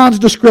to John's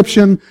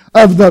description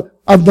of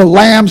the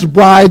Lamb's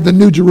bride, the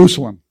New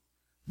Jerusalem.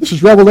 This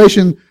is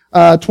Revelation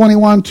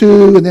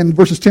 21:2, and then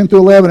verses 10 to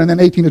 11, and then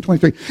 18 to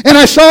 23. And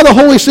I saw the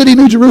holy city,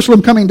 New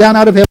Jerusalem, coming down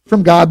out of heaven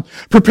from God,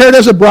 prepared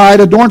as a bride,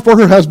 adorned for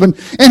her husband.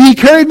 And he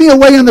carried me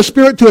away in the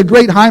Spirit to a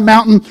great high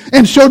mountain,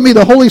 and showed me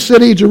the holy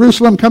city,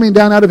 Jerusalem, coming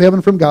down out of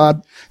heaven from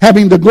God,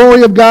 having the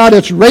glory of God,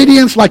 its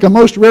radiance like a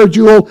most rare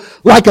jewel,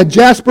 like a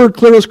jasper,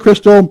 clear as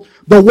crystal.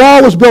 The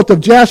wall was built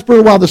of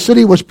jasper, while the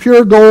city was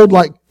pure gold,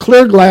 like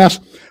clear glass.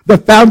 The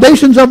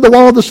foundations of the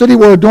wall of the city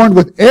were adorned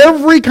with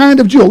every kind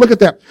of jewel. Look at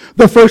that.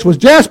 The first was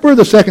jasper,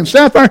 the second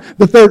sapphire,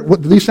 the third,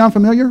 do these sound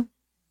familiar?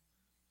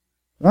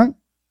 Right?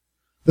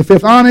 The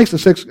fifth onyx, the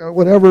sixth,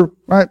 whatever,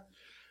 right?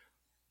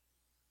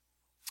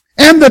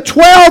 And the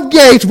 12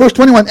 gates, verse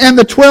 21, and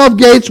the 12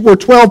 gates were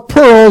 12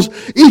 pearls,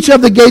 each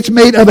of the gates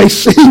made of a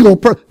single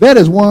pearl. That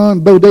is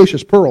one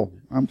bodacious pearl,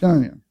 I'm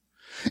telling you.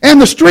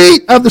 And the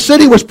street of the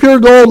city was pure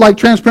gold like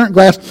transparent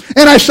glass.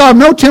 And I saw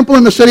no temple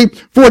in the city,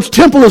 for its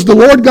temple is the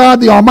Lord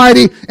God, the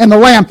Almighty, and the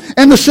Lamb.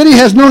 And the city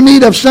has no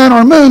need of sun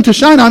or moon to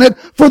shine on it,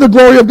 for the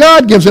glory of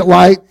God gives it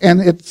light,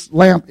 and its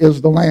lamp is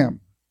the Lamb.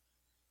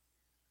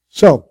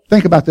 So,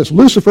 think about this.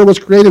 Lucifer was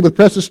created with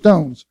precious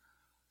stones.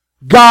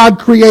 God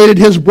created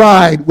his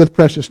bride with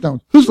precious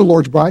stones. Who's the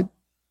Lord's bride?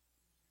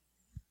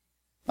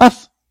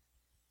 Us.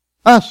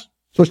 Us.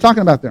 So it's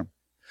talking about them.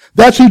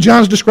 That's who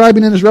John's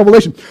describing in his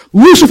Revelation.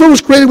 Lucifer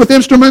was created with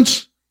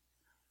instruments.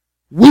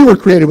 We were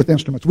created with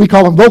instruments. We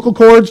call them vocal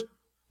cords,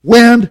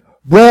 wind,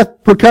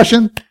 breath,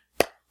 percussion.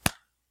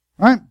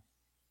 Right?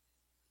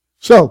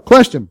 So,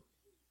 question.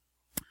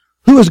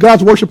 Who is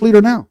God's worship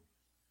leader now?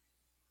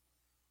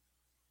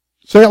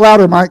 Say it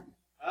louder, Mike.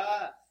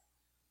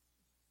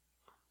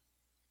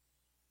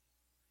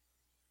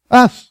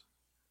 Us.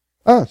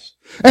 Us.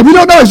 And we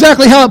don't know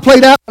exactly how it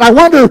played out. I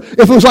wonder if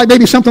it was like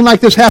maybe something like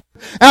this happened.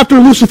 After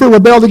Lucifer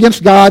rebelled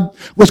against God,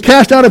 was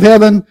cast out of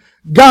heaven,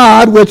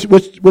 God,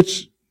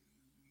 which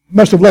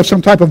must have left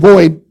some type of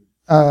void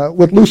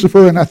with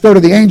Lucifer and a third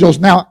of the angels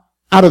now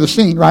out of the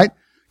scene, right?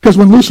 Because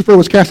when Lucifer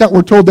was cast out,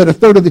 we're told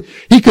that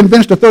he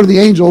convinced a third of the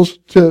angels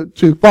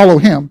to follow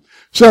him.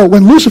 So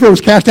when Lucifer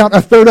was cast out,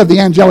 a third of the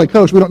angelic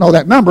host, we don't know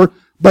that number,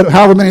 but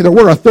however many there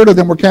were, a third of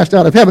them were cast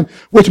out of heaven,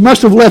 which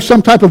must have left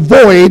some type of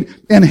void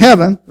in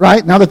heaven,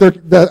 right? Now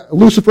that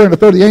Lucifer and a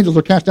third of the angels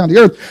are cast down to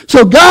the earth.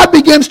 So God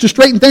begins to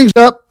straighten things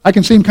up. I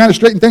can see him kind of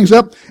straighten things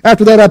up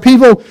after that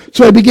upheaval.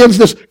 So he begins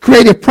this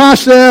creative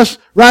process,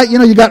 right? You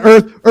know, you got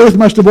earth. Earth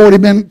must have already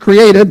been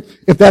created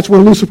if that's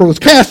where Lucifer was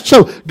cast.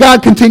 So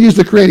God continues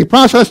the creative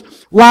process.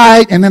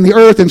 Light, and then the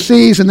earth and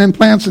seas, and then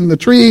plants and the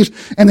trees,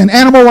 and then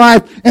animal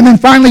life. And then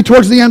finally,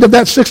 towards the end of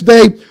that sixth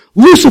day,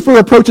 Lucifer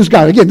approaches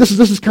God. Again, this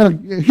is kind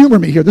of, humor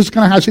me here. This is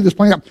kind of how I see this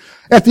playing out.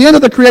 At the end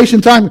of the creation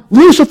time,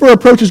 Lucifer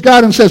approaches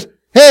God and says,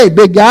 hey,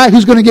 big guy,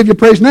 who's going to give you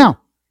praise now?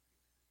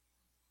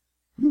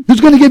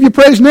 Who's going to give you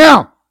praise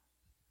now?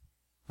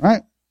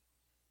 Right?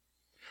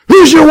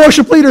 Who's your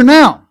worship leader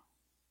now?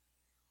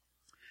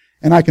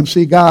 And I can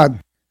see God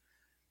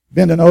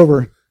bending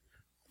over,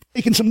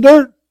 taking some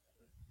dirt,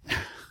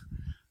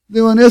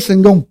 doing this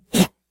and going,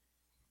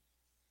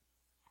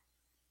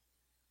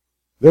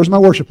 there's my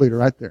worship leader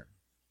right there.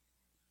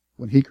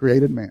 When he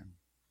created man.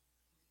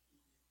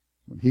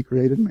 When he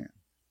created man.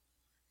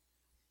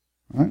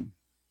 All right?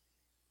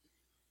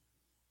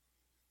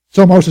 It's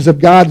almost as if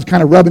God is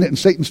kind of rubbing it in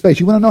Satan's face.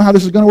 You want to know how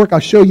this is going to work? I'll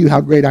show you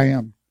how great I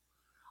am.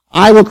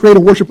 I will create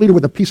a worship leader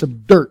with a piece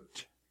of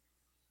dirt.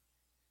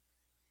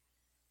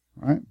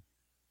 All right?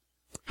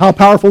 How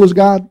powerful is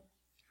God?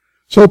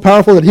 So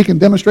powerful that he can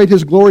demonstrate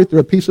his glory through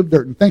a piece of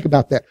dirt. And think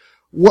about that.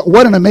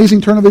 What an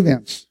amazing turn of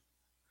events.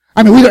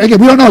 I mean, we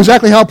don't know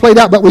exactly how it played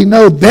out, but we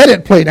know that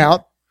it played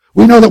out.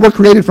 We know that we're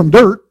created from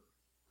dirt,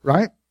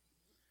 right?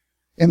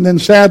 And then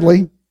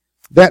sadly,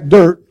 that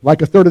dirt,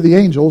 like a third of the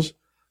angels,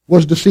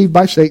 was deceived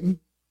by Satan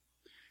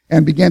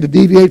and began to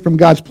deviate from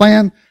God's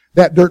plan.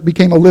 That dirt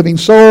became a living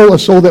soul, a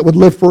soul that would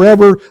live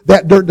forever.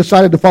 That dirt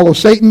decided to follow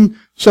Satan.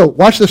 So,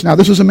 watch this now.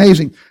 This is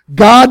amazing.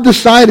 God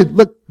decided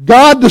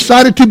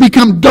to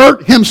become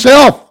dirt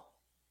himself.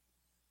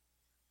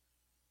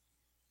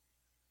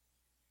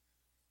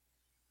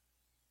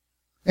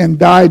 And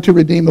died to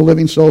redeem the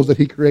living souls that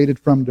he created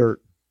from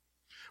dirt.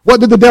 What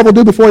did the devil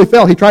do before he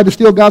fell? He tried to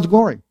steal God's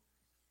glory.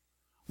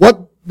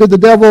 What's the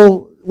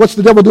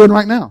devil doing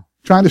right now?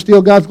 Trying to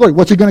steal God's glory.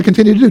 What's he going to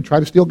continue to do? Try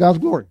to steal God's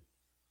glory.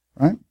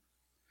 Right?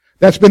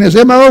 That's been his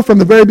MO from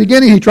the very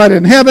beginning. He tried it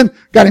in heaven,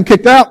 got him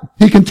kicked out.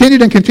 He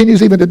continued and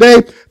continues even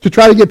today to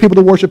try to get people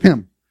to worship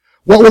him.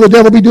 What will the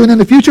devil be doing in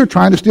the future?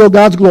 Trying to steal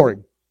God's glory.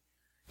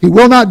 He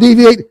will not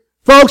deviate.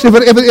 Folks, if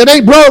it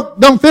ain't broke,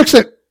 don't fix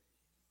it.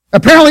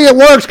 Apparently it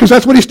works because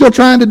that's what he's still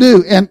trying to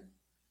do. And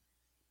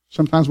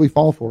sometimes we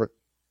fall for it.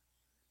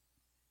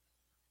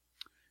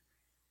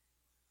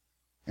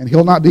 And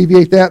he'll not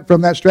deviate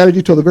from that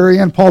strategy till the very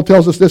end. Paul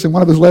tells us this in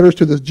one of his letters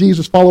to the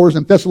Jesus followers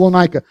in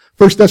Thessalonica,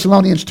 1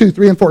 Thessalonians 2,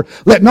 3, and 4.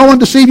 Let no one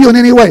deceive you in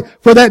any way,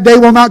 for that day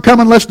will not come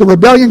unless the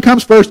rebellion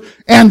comes first,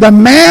 and the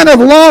man of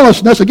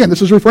lawlessness, again,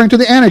 this is referring to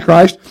the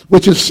Antichrist,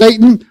 which is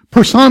Satan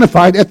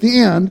personified at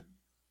the end.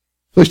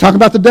 So he's talking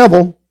about the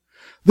devil.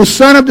 The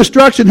son of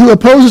destruction who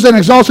opposes and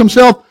exalts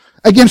himself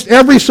against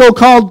every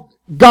so-called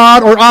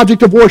God or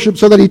object of worship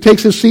so that he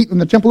takes his seat in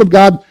the temple of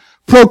God,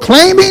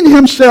 proclaiming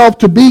himself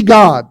to be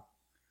God.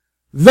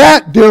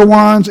 That, dear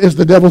ones, is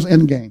the devil's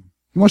end game.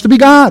 He wants to be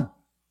God.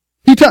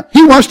 He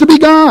wants to be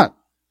God.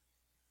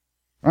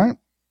 Right?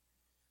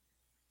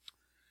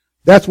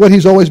 That's what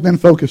he's always been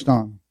focused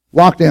on,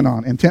 locked in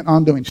on, intent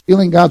on doing,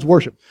 stealing God's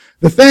worship.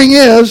 The thing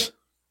is,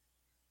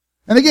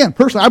 and again,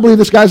 personally, I believe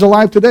this guy's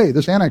alive today,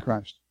 this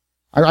Antichrist.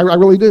 I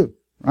really do.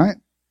 Right?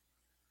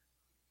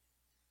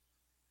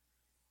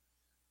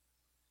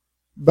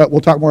 But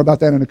we'll talk more about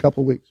that in a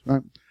couple of weeks.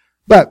 Right?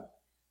 But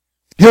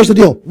here's the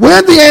deal.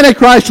 When the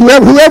Antichrist,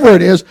 whoever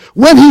it is,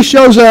 when he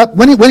shows up,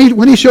 when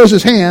he shows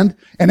his hand,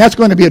 and that's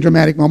going to be a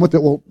dramatic moment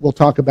that we'll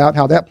talk about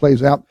how that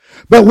plays out.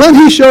 But when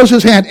he shows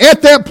his hand,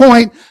 at that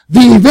point,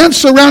 the events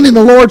surrounding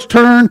the Lord's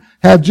turn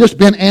have just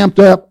been amped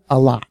up a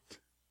lot.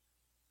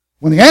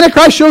 When the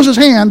Antichrist shows his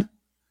hand,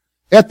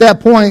 at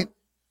that point,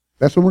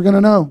 that's when we're going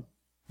to know,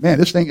 man,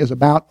 this thing is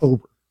about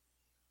over.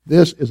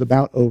 This is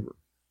about over.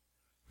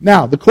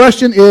 Now, the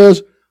question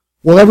is,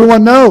 will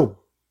everyone know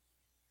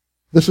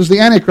this is the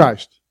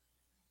Antichrist?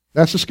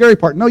 That's the scary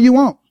part. No, you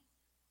won't.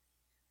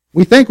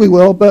 We think we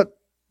will, but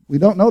we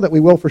don't know that we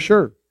will for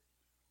sure.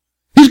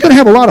 He's going to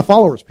have a lot of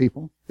followers,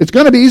 people. It's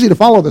going to be easy to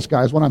follow this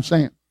guy, is what I'm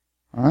saying.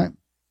 All right?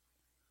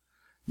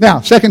 Now,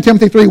 2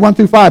 Timothy 3, 1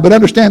 through 5. But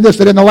understand this,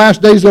 that in the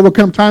last days there will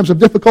come times of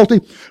difficulty,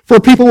 for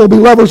people will be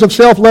lovers of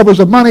self, lovers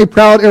of money,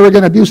 proud,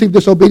 arrogant, abusive,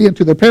 disobedient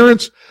to their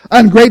parents,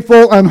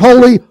 ungrateful,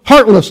 unholy,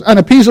 heartless,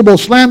 unappeasable,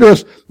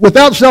 slanderous,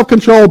 without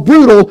self-control,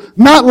 brutal,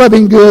 not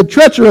loving good,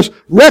 treacherous,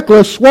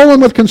 reckless,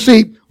 swollen with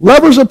conceit,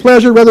 lovers of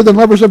pleasure rather than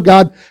lovers of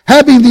God,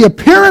 having the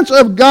appearance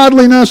of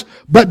godliness,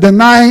 but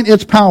denying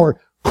its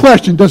power.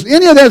 Question, does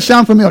any of that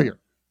sound familiar?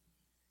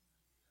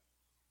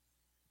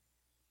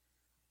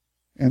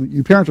 And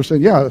you parents are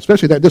saying, yeah,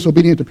 especially that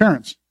disobedient to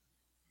parents.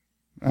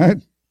 Right?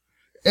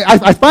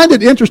 I find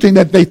it interesting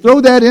that they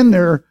throw that in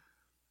there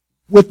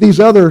with these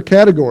other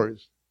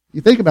categories.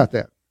 You think about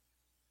that.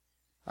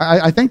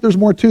 I think there's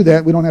more to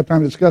that. We don't have time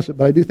to discuss it,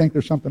 but I do think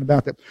there's something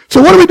about that.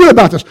 So what do we do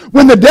about this?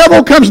 When the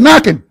devil comes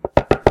knocking,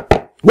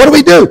 what do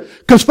we do?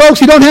 Because folks,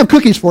 he don't have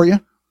cookies for you.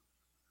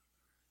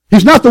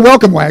 He's not the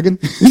welcome wagon.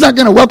 He's not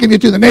going to welcome you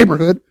to the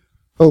neighborhood,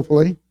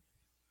 hopefully.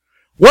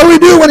 What do we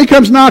do when he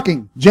comes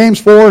knocking? James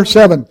 4,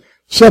 7.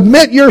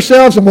 Submit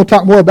yourselves, and we'll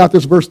talk more about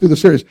this verse through the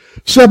series.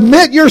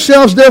 Submit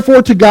yourselves,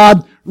 therefore, to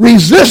God.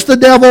 Resist the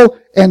devil,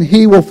 and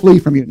he will flee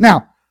from you.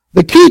 Now,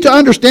 the key to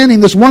understanding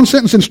this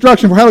one-sentence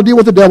instruction for how to deal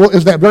with the devil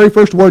is that very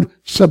first word,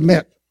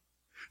 submit.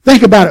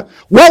 Think about it.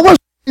 What was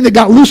the thing that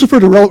got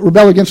Lucifer to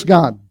rebel against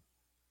God?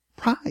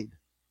 Pride.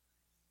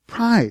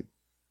 Pride.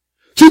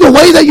 See, the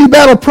way that you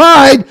battle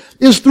pride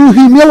is through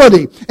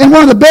humility. And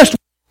one of the best ways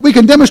we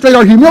can demonstrate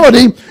our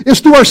humility is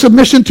through our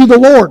submission to the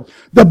Lord.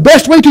 The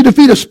best way to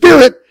defeat a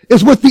spirit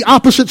is with the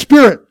opposite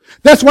spirit.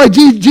 That's why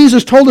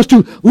Jesus told us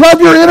to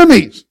love your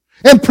enemies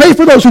and pray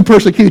for those who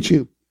persecute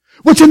you.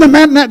 Which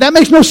that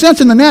makes no sense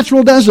in the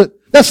natural, does it?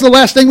 That's the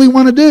last thing we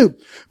want to do.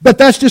 But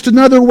that's just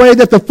another way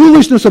that the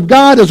foolishness of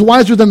God is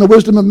wiser than the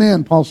wisdom of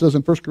men, Paul says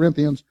in 1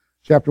 Corinthians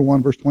chapter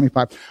 1, verse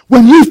 25.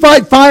 When you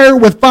fight fire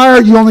with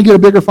fire, you only get a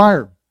bigger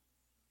fire.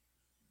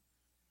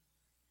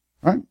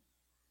 Right?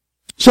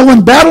 So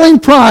when battling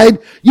pride,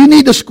 you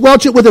need to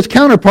squelch it with its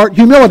counterpart,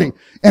 humility,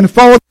 and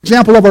follow the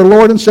example of our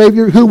Lord and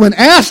Savior, who when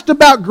asked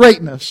about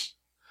greatness,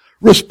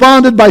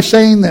 responded by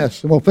saying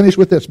this, and we'll finish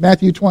with this,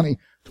 Matthew 20,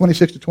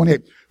 26 to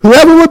 28.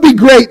 Whoever would be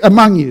great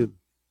among you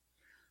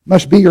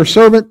must be your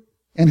servant,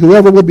 and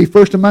whoever would be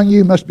first among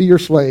you must be your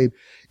slave.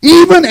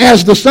 Even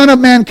as the Son of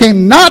Man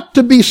came not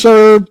to be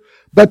served,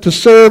 but to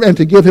serve and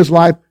to give his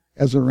life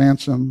as a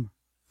ransom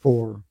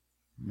for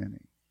many.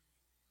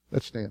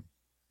 Let's stand.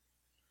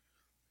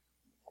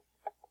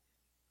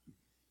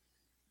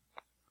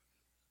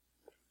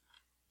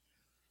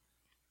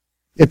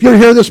 If you're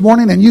here this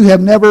morning and you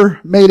have never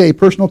made a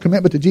personal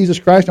commitment to Jesus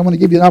Christ, I want to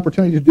give you an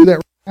opportunity to do that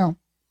right now.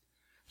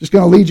 Just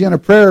going to lead you in a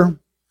prayer.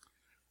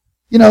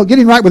 You know,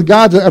 getting right with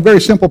God's a very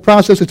simple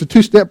process. It's a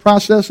two-step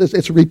process.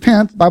 It's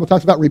repent. The Bible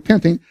talks about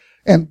repenting.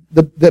 And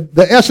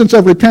the essence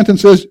of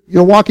repentance is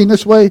you're walking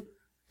this way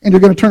and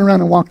you're going to turn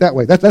around and walk that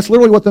way. That's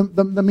literally what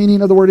the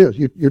meaning of the word is.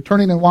 You're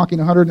turning and walking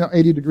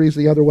 180 degrees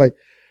the other way.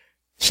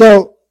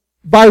 So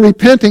by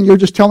repenting, you're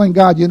just telling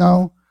God, you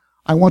know,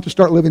 I want to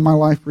start living my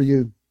life for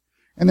you.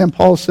 And then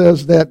Paul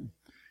says that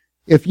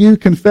if you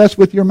confess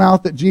with your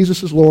mouth that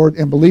Jesus is Lord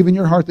and believe in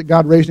your heart that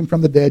God raised him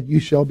from the dead, you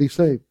shall be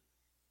saved.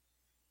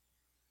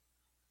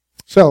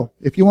 So,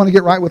 if you want to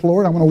get right with the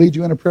Lord, I want to lead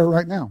you in a prayer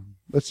right now.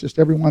 Let's just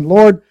everyone,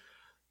 Lord,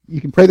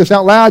 you can pray this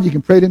out loud, you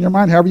can pray it in your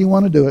mind, however you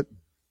want to do it.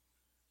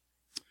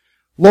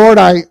 Lord,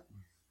 I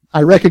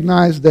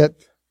recognize that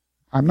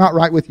I'm not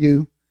right with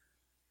you,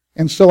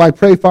 and so I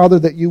pray, Father,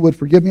 that you would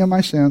forgive me of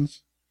my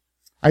sins.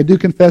 I do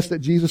confess that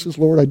Jesus is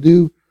Lord. I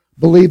do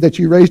believe that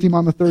you raised him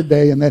on the third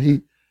day and that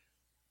he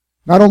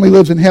not only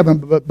lives in heaven,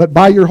 but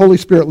by your Holy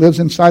Spirit lives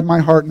inside my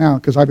heart now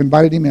because I've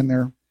invited him in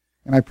there.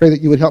 And I pray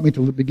that you would help me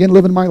to begin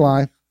living my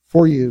life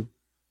for you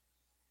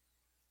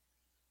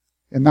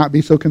and not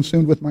be so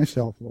consumed with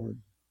myself, Lord.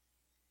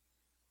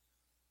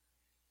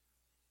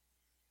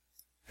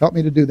 Help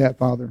me to do that,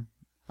 Father.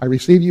 I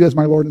receive you as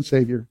my Lord and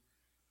Savior.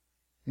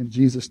 In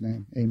Jesus'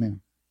 name,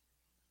 amen.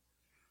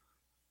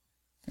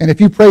 And if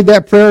you prayed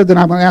that prayer, then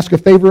I'm going to ask a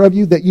favor of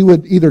you that you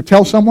would either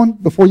tell someone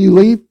before you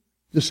leave,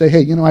 just say,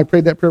 hey, you know, I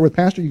prayed that prayer with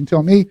Pastor, you can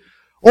tell me,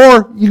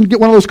 or you can get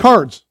one of those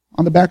cards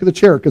on the back of the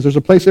chair, because there's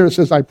a place there that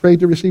says, I prayed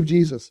to receive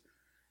Jesus.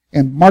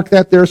 And mark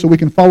that there so we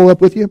can follow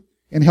up with you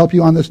and help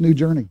you on this new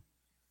journey.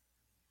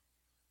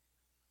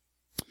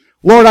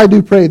 Lord, I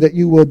do pray that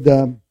you would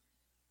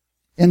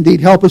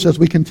indeed help us as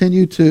we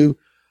continue to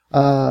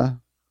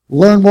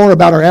learn more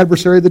about our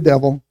adversary, the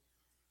devil.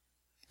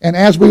 And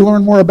as we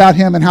learn more about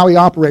him and how he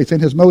operates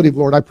and his motive,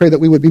 Lord, I pray that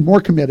we would be more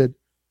committed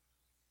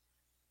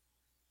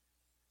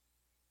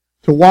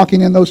to walking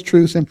in those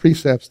truths and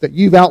precepts that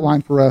you've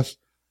outlined for us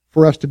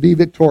to be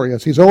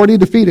victorious. He's already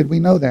defeated, we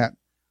know that.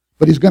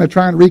 But he's going to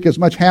try and wreak as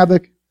much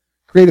havoc,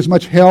 create as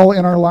much hell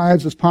in our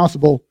lives as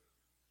possible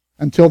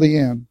until the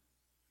end.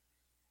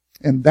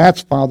 And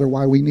that's, Father,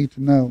 why we need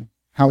to know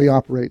how he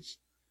operates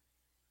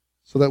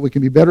so that we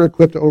can be better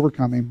equipped to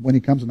overcome him when he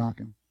comes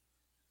knocking.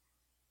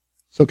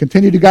 So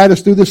continue to guide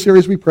us through this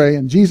series, we pray,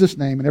 in Jesus'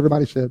 name. And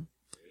everybody said,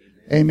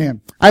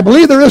 Amen. I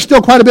believe there is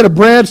still quite a bit of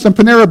bread, some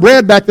Panera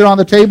bread back there on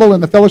the table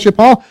in the fellowship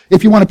hall.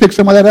 If you want to pick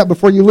some of that up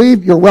before you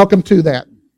leave, you're welcome to that.